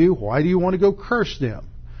wrong to you. Why do you want to go curse them?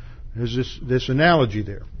 There's this analogy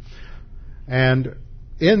there. And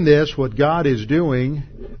in this, what God is doing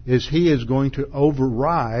is He is going to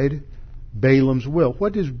override Balaam's will.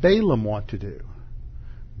 What does Balaam want to do?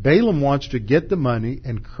 Balaam wants to get the money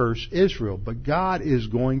and curse Israel, but God is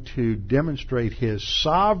going to demonstrate His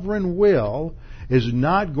sovereign will is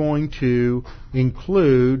not going to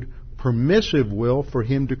include permissive will for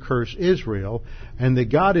him to curse Israel, and that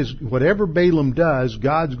God is, whatever Balaam does,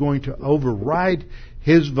 God's going to override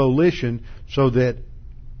his volition so that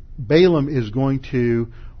Balaam is going to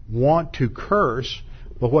want to curse,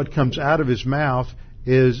 but what comes out of his mouth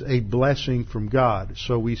is a blessing from God.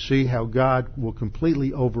 So we see how God will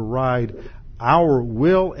completely override our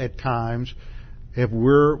will at times if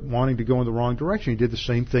we're wanting to go in the wrong direction. He did the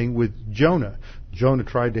same thing with Jonah. Jonah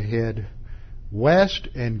tried to head west,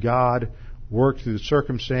 and God worked through the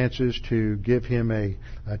circumstances to give him a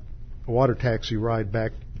water taxi ride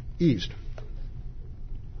back east.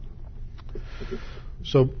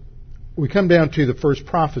 So we come down to the first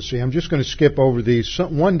prophecy. I'm just going to skip over these.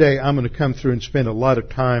 One day I'm going to come through and spend a lot of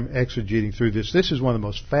time exegeting through this. This is one of the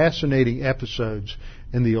most fascinating episodes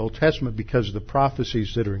in the Old Testament because of the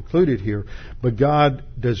prophecies that are included here. But God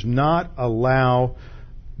does not allow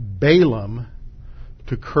Balaam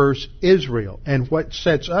to curse Israel. And what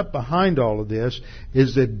sets up behind all of this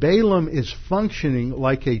is that Balaam is functioning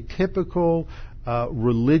like a typical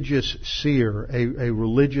religious seer, a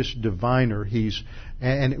religious diviner.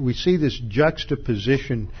 And we see this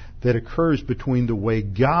juxtaposition that occurs between the way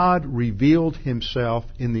God revealed Himself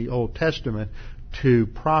in the Old Testament to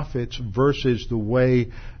prophets versus the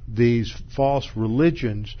way these false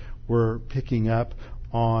religions were picking up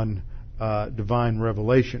on divine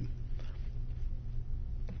revelation.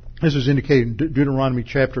 This is indicated in Deuteronomy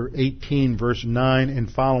chapter 18, verse 9 and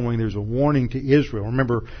following. There's a warning to Israel.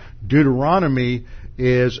 Remember, Deuteronomy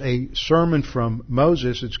is a sermon from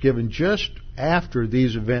Moses. It's given just after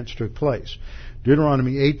these events took place.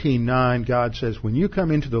 Deuteronomy 18:9, God says, "When you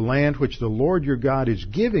come into the land which the Lord your God is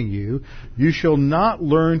giving you, you shall not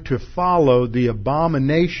learn to follow the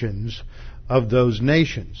abominations of those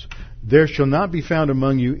nations. There shall not be found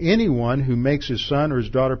among you anyone who makes his son or his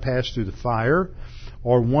daughter pass through the fire,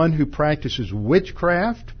 or one who practices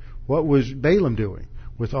witchcraft." What was Balaam doing?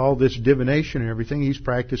 With all this divination and everything, he's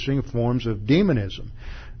practicing forms of demonism.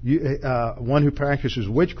 One who practices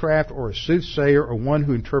witchcraft, or a soothsayer, or one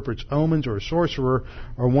who interprets omens, or a sorcerer,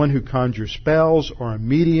 or one who conjures spells, or a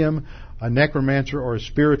medium, a necromancer, or a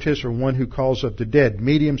spiritist, or one who calls up the dead.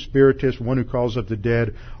 Medium, spiritist, one who calls up the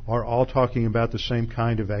dead are all talking about the same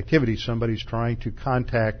kind of activity. Somebody's trying to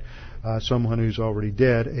contact someone who's already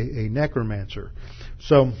dead, a necromancer.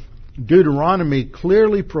 So Deuteronomy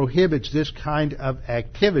clearly prohibits this kind of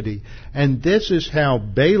activity, and this is how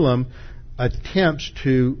Balaam attempts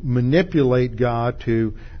to manipulate God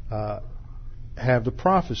to have the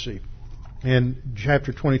prophecy. In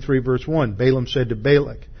chapter 23, verse 1, Balaam said to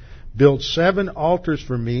Balak, "Build 7 altars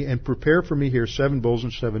for me and prepare for me here 7 bulls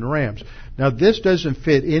and 7 rams." Now this doesn't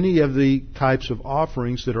fit any of the types of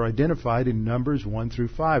offerings that are identified in Numbers 1 through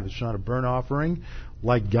 5. It's not a burnt offering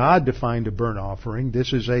like God defined a burnt offering.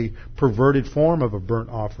 This is a perverted form of a burnt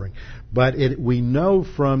offering. But we know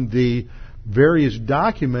from the various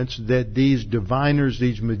documents that these diviners,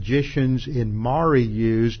 these magicians in Mari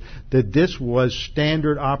used, that this was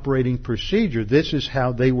standard operating procedure. This is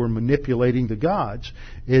how they were manipulating the gods,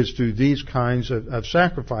 is through these kinds of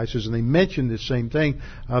sacrifices. And they mention the same thing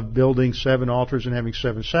of building 7 altars and having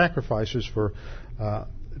 7 sacrifices for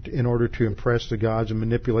in order to impress the gods and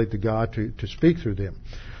manipulate the god to speak through them.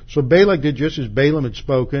 So Balak did just as Balaam had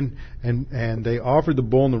spoken, and they offered the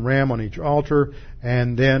bull and the ram on each altar,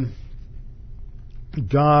 and then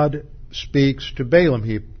God speaks to Balaam.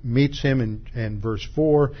 He meets him in verse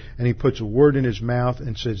 4, and he puts a word in his mouth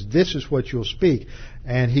and says, "This is what you'll speak."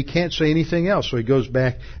 And he can't say anything else, so he goes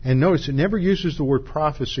back. And notice, it never uses the word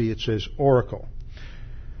prophecy, it says oracle.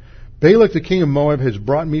 Balak the king of Moab has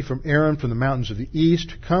brought me from Aram, from the mountains of the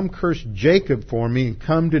east. Come curse Jacob for me, and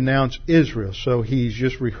come denounce Israel. So he's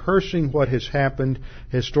just rehearsing what has happened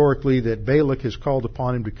historically, that Balak has called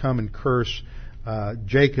upon him to come and curse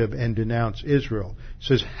Jacob and denounce Israel. He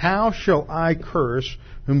says, how shall I curse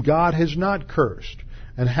whom God has not cursed?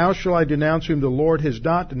 And how shall I denounce whom the Lord has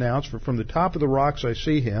not denounced? For from the top of the rocks I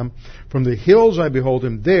see him. From the hills I behold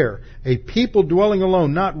him. There, a people dwelling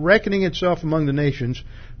alone, not reckoning itself among the nations.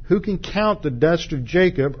 Who can count the dust of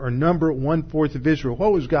Jacob or number 1/4 of Israel?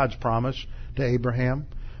 What was God's promise to Abraham?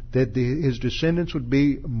 That his descendants would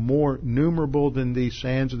be more numerable than the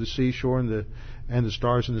sands of the seashore and the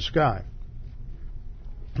stars in the sky.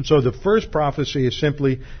 And so the first prophecy is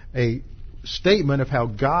simply a statement of how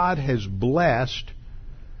God has blessed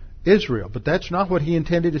Israel. But that's not what he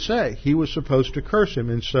intended to say. He was supposed to curse him.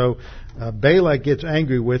 And so Balak gets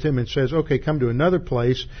angry with him and says, okay, come to another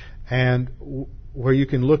place and where you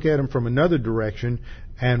can look at him from another direction,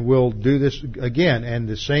 and we'll do this again. And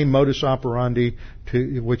the same modus operandi,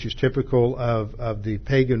 which is typical of the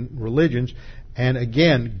pagan religions. And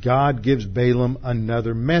again, God gives Balaam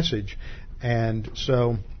another message. And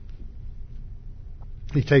so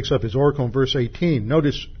he takes up his oracle in verse 18.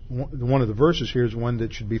 Notice one of the verses here is one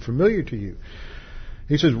that should be familiar to you.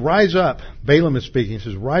 He says, rise up. Balaam is speaking. He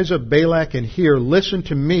says, rise up, Balak, and hear. Listen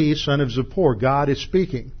to me, son of Zippor. God is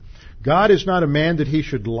speaking. God is not a man that he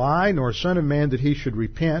should lie, nor a son of man that he should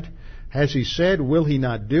repent. Has he said, will he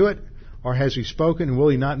not do it? Or has he spoken, and will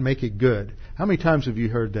he not make it good? How many times have you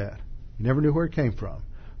heard that? You never knew where it came from.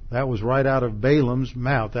 That was right out of Balaam's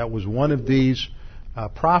mouth. That was one of these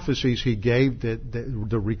prophecies he gave,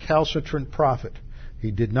 the recalcitrant prophet. He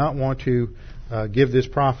did not want to give this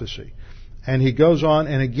prophecy. And he goes on,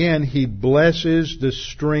 and again, he blesses the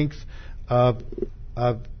strength of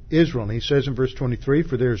Israel. And he says in verse 23,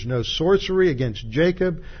 for there is no sorcery against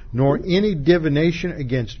Jacob, nor any divination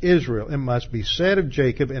against Israel. It must be said of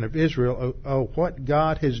Jacob and of Israel, oh, what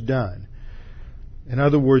God has done. In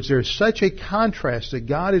other words, there's such a contrast that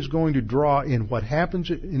God is going to draw in what happens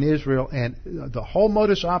in Israel, and the whole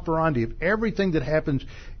modus operandi of everything that happens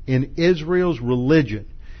in Israel's religion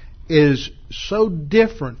is so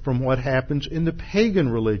different from what happens in the pagan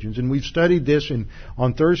religions. And we've studied this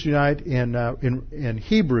on Thursday night in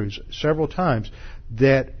Hebrews several times,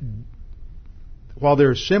 that while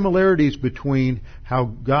there are similarities between how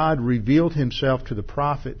God revealed himself to the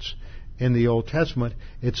prophets in the Old Testament,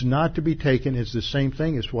 it's not to be taken as the same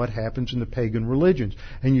thing as what happens in the pagan religions.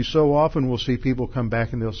 And you so often will see people come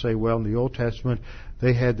back and they'll say, well, in the Old Testament,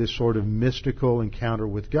 they had this sort of mystical encounter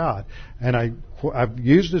with God. And I've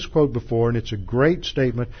used this quote before, and it's a great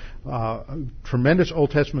statement. A tremendous Old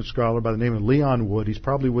Testament scholar by the name of Leon Wood, he's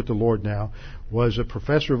probably with the Lord now, was a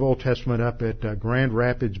professor of Old Testament up at Grand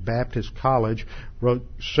Rapids Baptist College, wrote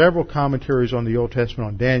several commentaries on the Old Testament,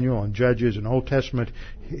 on Daniel, on Judges, and Old Testament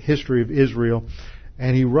history of Israel.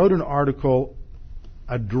 And he wrote an article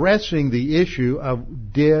addressing the issue of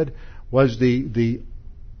was the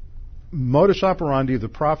modus operandi of the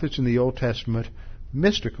prophets in the Old Testament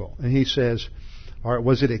mystical. And he says, or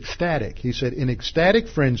was it ecstatic? He said, in ecstatic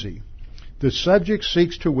frenzy, the subject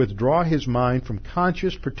seeks to withdraw his mind from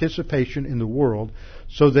conscious participation in the world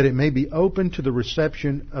so that it may be open to the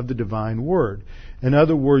reception of the divine word. In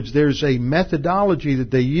other words, there's a methodology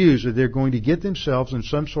that they use, that they're going to get themselves in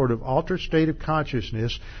some sort of altered state of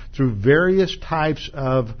consciousness through various types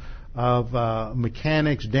of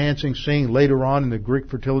mechanics, dancing, singing. Later on in the Greek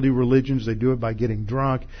fertility religions, they do it by getting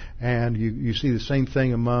drunk, and you see the same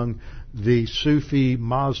thing among the Sufi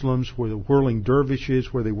Muslims, where the whirling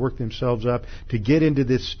dervishes, where they work themselves up to get into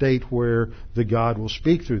this state where the God will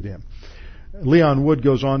speak through them. Leon Wood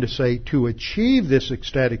goes on to say, to achieve this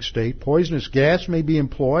ecstatic state, poisonous gas may be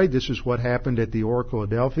employed. This is what happened at the Oracle of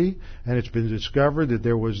Delphi, and it's been discovered that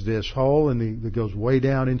there was this hole that goes way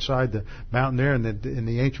down inside the mountain there, and that in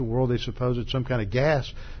the ancient world they suppose that some kind of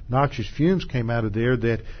gas, noxious fumes came out of there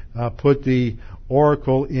that put the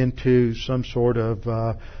oracle into some sort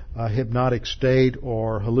of hypnotic state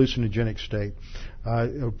or hallucinogenic state.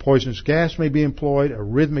 Poisonous gas may be employed, a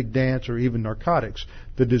rhythmic dance, or even narcotics.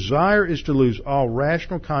 The desire is to lose all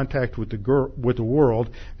rational contact with the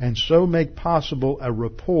world, and so make possible a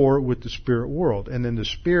rapport with the spirit world, and then the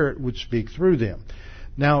spirit would speak through them.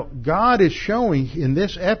 Now, God is showing in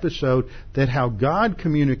this episode that how God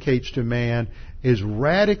communicates to man is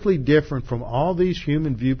radically different from all these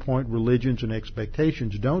human viewpoint religions and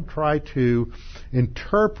expectations. Don't try to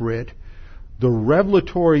interpret the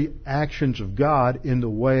revelatory actions of God in the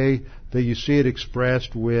way that you see it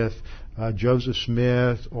expressed with Joseph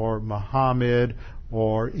Smith or Muhammad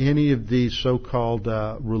or any of these so-called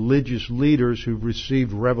religious leaders who've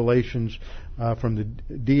received revelations from the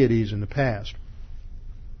deities in the past.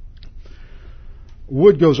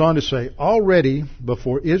 Wood goes on to say, already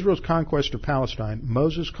before Israel's conquest of Palestine,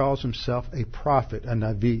 Moses calls himself a prophet, a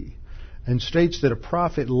Navi, and states that a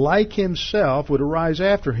prophet like himself would arise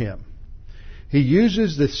after him. He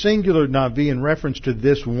uses the singular Navi in reference to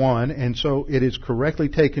this one, and so it is correctly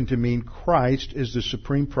taken to mean Christ is the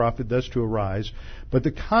supreme prophet thus to arise. But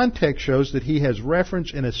the context shows that he has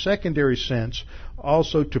reference in a secondary sense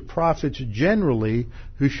also to prophets generally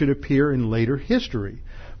who should appear in later history.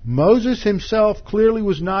 Moses himself clearly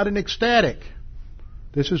was not an ecstatic.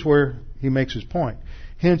 This is where he makes his point.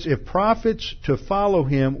 Hence, if prophets to follow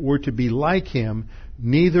him were to be like him,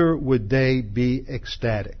 neither would they be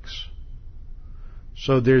ecstatics.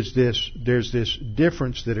 So there's this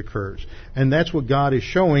difference that occurs. And that's what God is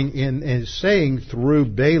showing and saying through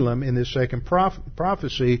Balaam in this second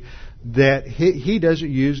prophecy, that he doesn't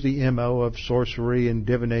use the MO of sorcery and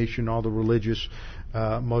divination, all the religious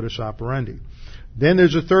modus operandi. Then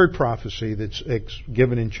there's a third prophecy that's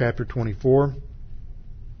given in chapter 24.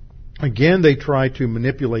 Again, they try to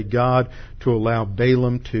manipulate God to allow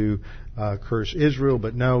Balaam to curse Israel,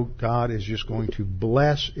 but no, God is just going to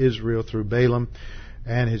bless Israel through Balaam.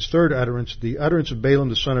 And his third utterance, the utterance of Balaam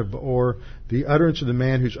the son of Beor, the utterance of the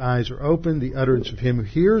man whose eyes are open, the utterance of him who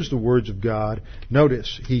hears the words of God.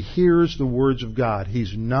 Notice, he hears the words of God.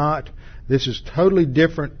 This is totally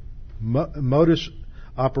different modus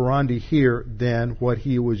operandi here than what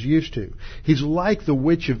he was used to. He's like the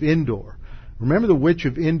witch of Endor. Remember, the witch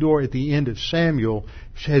of Endor at the end of Samuel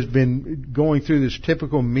has been going through this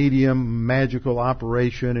typical medium magical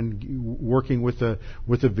operation and working with a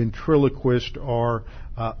ventriloquist or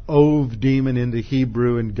Ov demon in the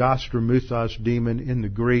Hebrew and Gostramuthos demon in the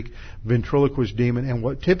Greek, ventriloquist demon. And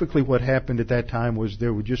what happened at that time was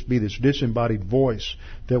there would just be this disembodied voice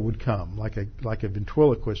that would come like a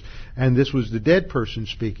ventriloquist, and this was the dead person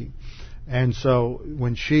speaking. And so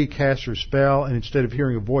when she cast her spell and instead of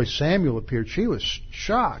hearing a voice, Samuel appeared, she was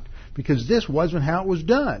shocked because this wasn't how it was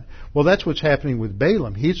done. Well, that's what's happening with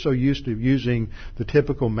Balaam. He's so used to using the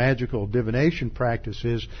typical magical divination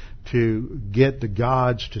practices to get the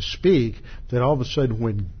gods to speak that all of a sudden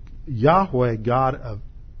when Yahweh, God of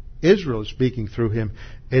Israel, is speaking through him,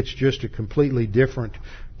 it's just a completely different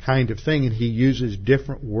kind of thing, and he uses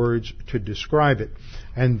different words to describe it.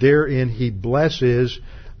 And therein he blesses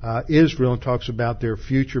Israel and talks about their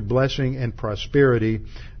future blessing and prosperity,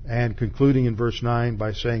 and concluding in verse 9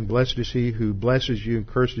 by saying, "Blessed is he who blesses you, and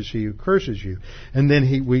cursed is he who curses you." And then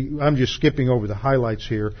I'm just skipping over the highlights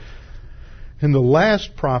here. In the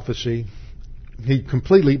last prophecy,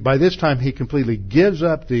 by this time he completely gives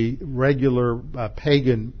up the regular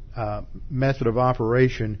pagan method of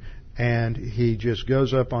operation, and he just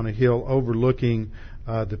goes up on a hill overlooking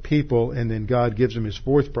the people, and then God gives him his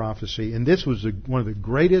fourth prophecy. And this was one of the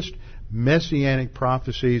greatest messianic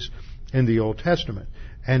prophecies in the Old Testament.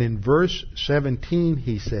 And in verse 17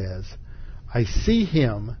 he says, "I see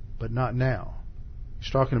him, but not now."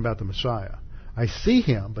 He's talking about the Messiah. "I see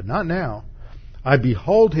him, but not now. I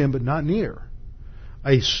behold him, but not near.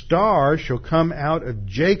 A star shall come out of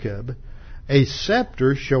Jacob, a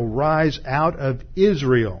scepter shall rise out of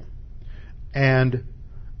Israel, and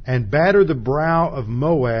batter the brow of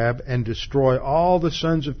Moab, and destroy all the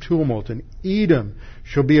sons of tumult. And Edom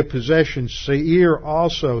shall be a possession. Seir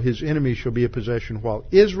also, his enemy, shall be a possession. While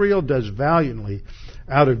Israel does valiantly,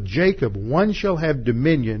 out of Jacob one shall have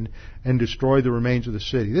dominion, and destroy the remains of the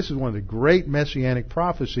city." This is one of the great messianic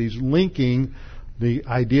prophecies linking the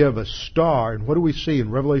idea of a star. And what do we see in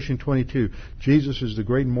Revelation 22? Jesus is the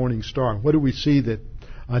great morning star. And what do we see that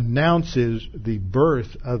announces the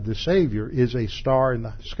birth of the Savior is a star in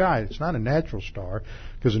the sky? It's not a natural star,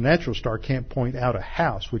 because a natural star can't point out a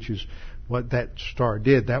house, which is what that star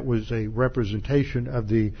did. That was a representation of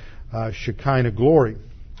the Shekinah glory.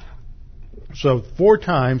 So 4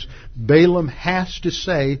 times Balaam has to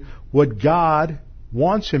say what God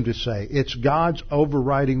wants him to say. It's God's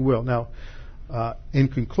overriding will. Now, in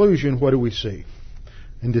conclusion, what do we see?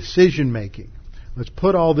 In decision making. Let's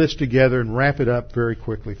put all this together and wrap it up very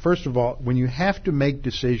quickly. First of all, when you have to make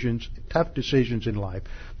decisions, tough decisions in life,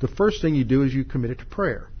 the first thing you do is you commit it to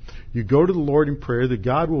prayer. You go to the Lord in prayer that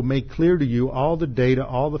God will make clear to you all the data,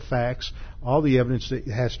 all the facts, all the evidence that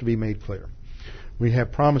has to be made clear. We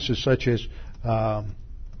have promises such as, where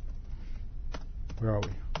are we?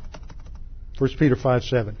 1 Peter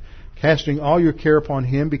 5:7. "Casting all your care upon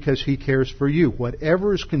him because he cares for you."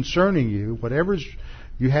 Whatever is concerning you,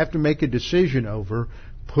 you have to make a decision over,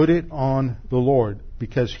 put it on the Lord.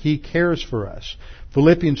 because He cares for us.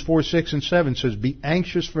 Philippians 4, 6, and 7 says, be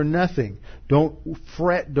anxious for nothing. Don't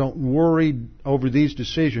fret, don't worry over these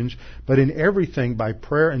decisions, but in everything by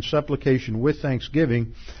prayer and supplication with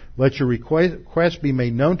thanksgiving, let your requests be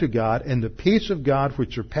made known to God, and the peace of God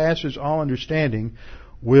which surpasses all understanding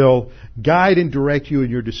will guide and direct you in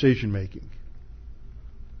your decision making.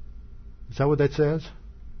 Is that what that says?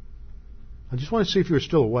 I just want to see if you're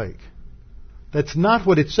still awake. That's not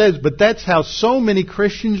what it says, but that's how so many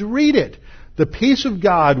Christians read it. The peace of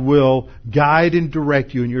God will guide and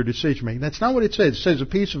direct you in your decision making. That's not what it says. It says the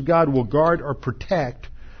peace of God will guard or protect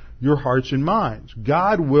your hearts and minds.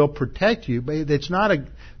 God will protect you, but it's not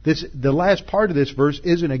the last part of this verse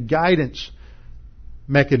isn't a guidance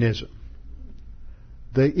mechanism.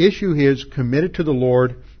 The issue is committed to the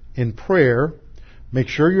Lord in prayer. Make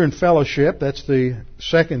sure you're in fellowship. That's the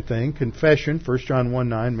second thing. Confession, 1 John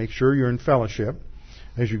 1:9. Make sure you're in fellowship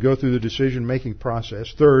as you go through the decision-making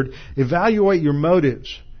process. Third, evaluate your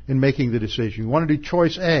motives in making the decision. You want to do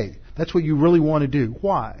choice A. That's what you really want to do.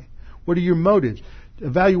 Why? What are your motives?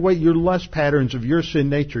 Evaluate your lust patterns of your sin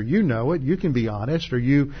nature. You know it. You can be honest. Are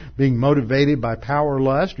you being motivated by power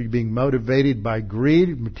lust? Are you being motivated by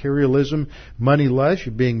greed, materialism, money lust?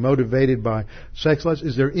 You're being motivated by sex lust?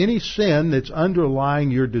 Is there any sin that's underlying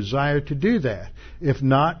your desire to do that? If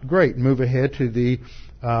not, great. Move ahead to the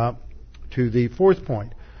fourth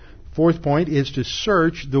point. Fourth point is to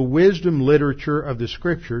search the wisdom literature of the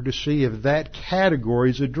Scripture to see if that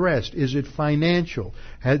category is addressed. Is it financial?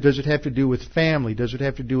 Does it have to do with family? Does it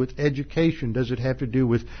have to do with education? Does it have to do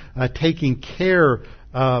with taking care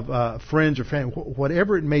of friends or family?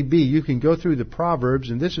 Whatever it may be, you can go through the Proverbs,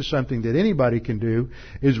 and this is something that anybody can do,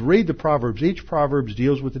 is read the Proverbs. Each Proverbs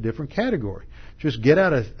deals with a different category. Just get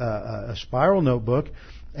out a spiral notebook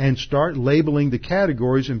and start labeling the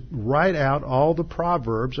categories and write out all the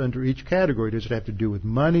proverbs under each category. Does it have to do with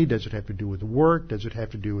money? Does it have to do with work? Does it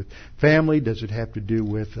have to do with family? Does it have to do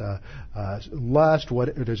with lust?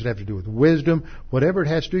 Does it have to do with wisdom? Whatever it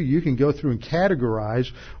has to do, you can go through and categorize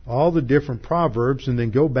all the different proverbs and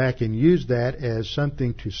then go back and use that as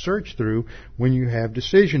something to search through when you have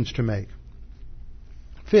decisions to make.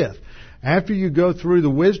 Fifth, after you go through the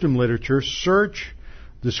wisdom literature, search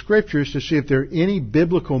the Scriptures to see if there are any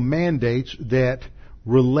biblical mandates that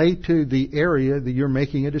relate to the area that you're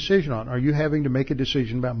making a decision on. Are you having to make a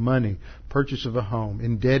decision about money, purchase of a home,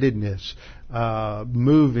 indebtedness,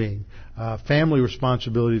 moving, family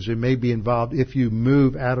responsibilities that may be involved if you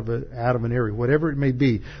move out of an area, whatever it may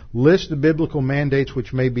be? List the biblical mandates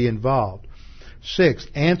which may be involved. Sixth,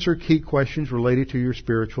 answer key questions related to your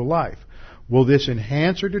spiritual life. Will this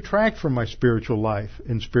enhance or detract from my spiritual life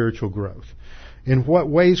and spiritual growth? In what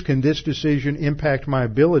ways can this decision impact my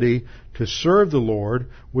ability to serve the Lord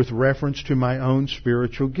with reference to my own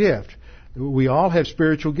spiritual gift? We all have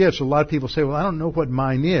spiritual gifts. A lot of people say, well, I don't know what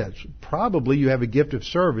mine is. Probably you have a gift of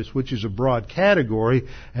service, which is a broad category,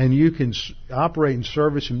 and you can operate in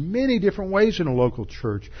service in many different ways in a local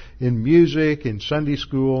church, in music, in Sunday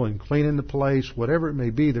school, in cleaning the place, whatever it may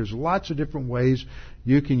be. There's lots of different ways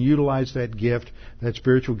you can utilize that gift, that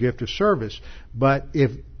spiritual gift of service. But if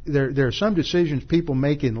there are some decisions people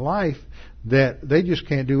make in life that they just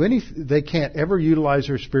can't do anything. They can't ever utilize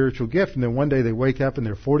their spiritual gift, and then one day they wake up and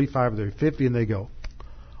they're 45 or they're 50 and they go,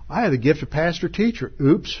 I have the gift of pastor-teacher.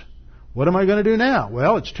 Oops, what am I going to do now?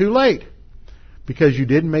 Well, it's too late. Because you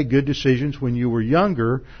didn't make good decisions when you were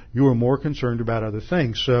younger, you were more concerned about other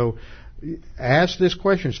things. So ask this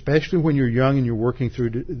question, especially when you're young and you're working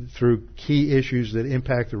through key issues that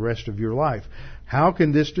impact the rest of your life. How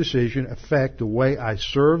can this decision affect the way I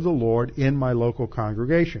serve the Lord in my local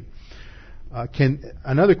congregation?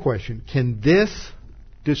 Another question, can this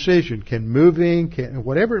decision, can moving,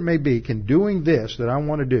 whatever it may be, can doing this that I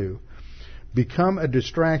want to do become a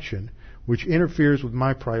distraction which interferes with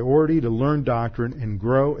my priority to learn doctrine and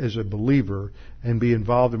grow as a believer and be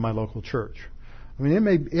involved in my local church? I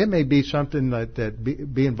mean, it may be something that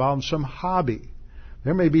be involved in some hobby.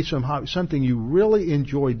 There may be something you really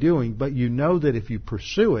enjoy doing, but you know that if you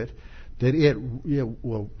pursue it, that it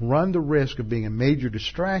will run the risk of being a major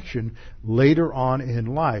distraction later on in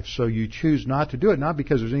life. So you choose not to do it, not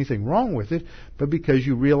because there's anything wrong with it, but because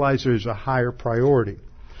you realize there's a higher priority.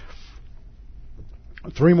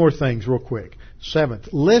 3 more things real quick. 7th,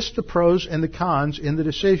 list the pros and the cons in the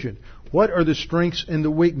decision. What are the strengths and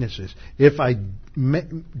the weaknesses? If I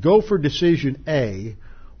go for decision A,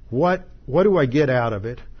 what do I get out of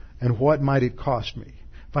it, and what might it cost me?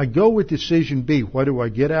 If I go with decision B, what do I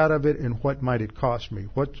get out of it, and what might it cost me?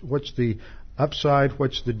 What's the upside?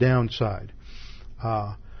 What's the downside?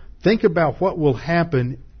 Think about what will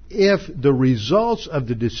happen if the results of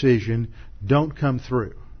the decision don't come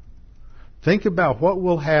through. Think about what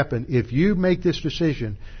will happen if you make this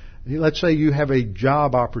decision. Let's say you have a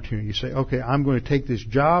job opportunity. You say, okay, I'm going to take this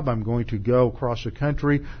job. I'm going to go across the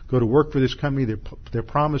country, go to work for this company. They're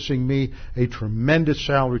promising me a tremendous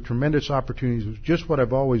salary, tremendous opportunities. It's just what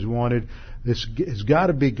I've always wanted. This has got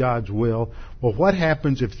to be God's will. Well, what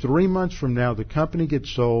happens if 3 months from now the company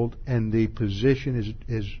gets sold and the position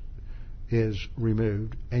is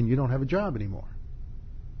removed and you don't have a job anymore?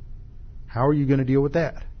 How are you going to deal with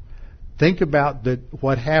that? Think about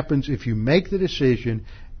what happens if you make the decision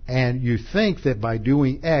and you think that by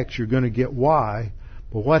doing X you're going to get Y,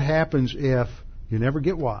 but what happens if you never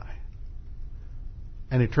get Y?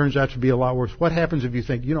 And it turns out to be a lot worse. What happens if you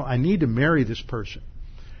think, I need to marry this person,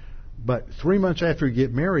 but 3 months after you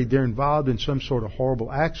get married, they're involved in some sort of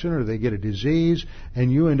horrible accident or they get a disease,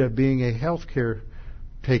 and you end up being a health care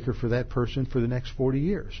taker for that person for the next 40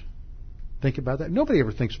 years. Think about that. Nobody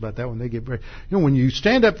ever thinks about that when they get married. When you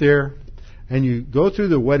stand up there and you go through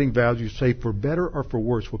the wedding vows, you say, for better or for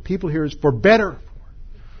worse. What people hear is for better,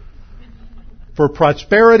 for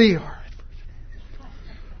prosperity,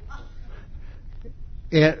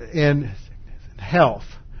 and health.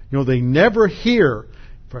 They never hear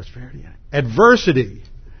prosperity, adversity,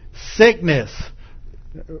 sickness,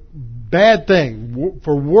 bad thing,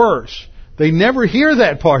 for worse. They never hear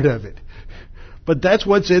that part of it. But that's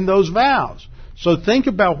what's in those vows. So think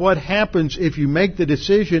about what happens if you make the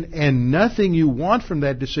decision and nothing you want from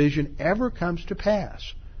that decision ever comes to pass.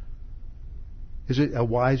 Is it a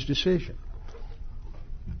wise decision?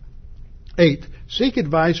 8, seek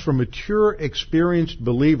advice from mature, experienced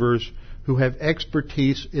believers who have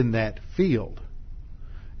expertise in that field.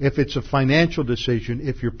 If it's a financial decision,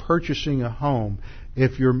 if you're purchasing a home,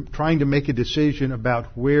 if you're trying to make a decision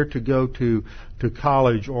about where to go to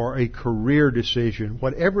college or a career decision,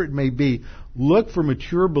 whatever it may be, look for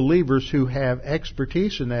mature believers who have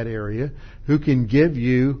expertise in that area, who can give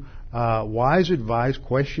you wise advice,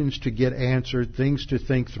 questions to get answered, things to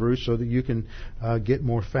think through so that you can get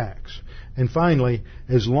more facts. And finally,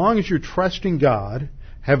 as long as you're trusting God,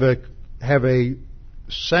 have a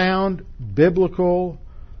sound biblical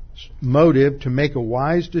motive to make a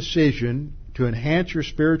wise decision to enhance your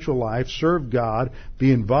spiritual life, serve God,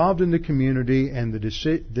 be involved in the community, and the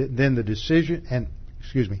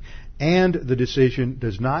decision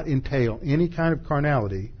does not entail any kind of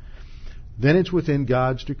carnality, then it's within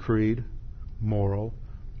God's decreed moral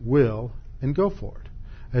will, and go for it.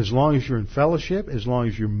 As long as you're in fellowship, as long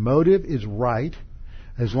as your motive is right,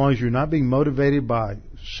 as long as you're not being motivated by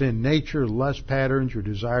sin nature, lust patterns, your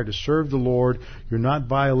desire to serve the Lord, you're not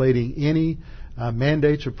violating any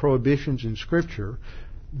mandates or prohibitions in Scripture,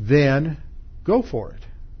 then go for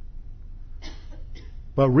it.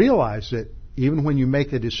 But realize that even when you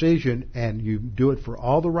make a decision and you do it for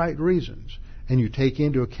all the right reasons, and you take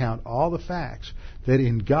into account all the facts, that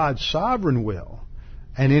in God's sovereign will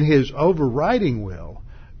and in His overriding will,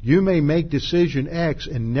 you may make decision X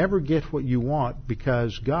and never get what you want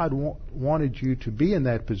because God wanted you to be in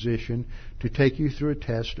that position to take you through a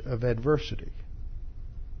test of adversity.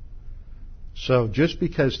 So just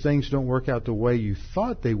because things don't work out the way you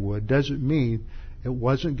thought they would doesn't mean it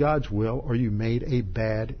wasn't God's will or you made a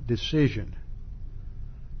bad decision.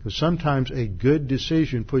 Because sometimes a good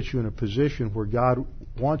decision puts you in a position where God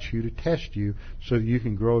wants you to test you so that you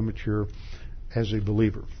can grow and mature as a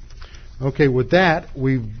believer. Okay, with that,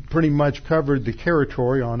 we've pretty much covered the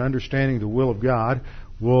territory on understanding the will of God.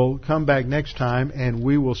 We'll come back next time and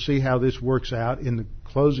we will see how this works out in the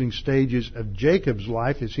closing stages of Jacob's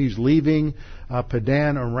life as he's leaving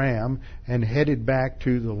Padan Aram and headed back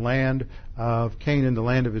to the land of Canaan, the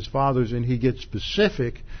land of his fathers, and he gets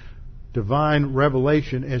specific divine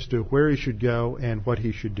revelation as to where he should go and what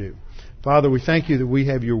he should do. Father, we thank you that we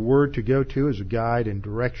have your word to go to as a guide and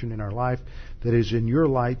direction in our life, that is in your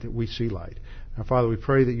light that we see light. Now, Father, we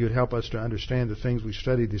pray that you would help us to understand the things we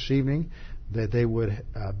studied this evening, that they would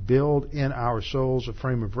build in our souls a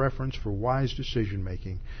frame of reference for wise decision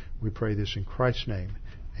making. We pray this in Christ's name.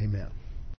 Amen.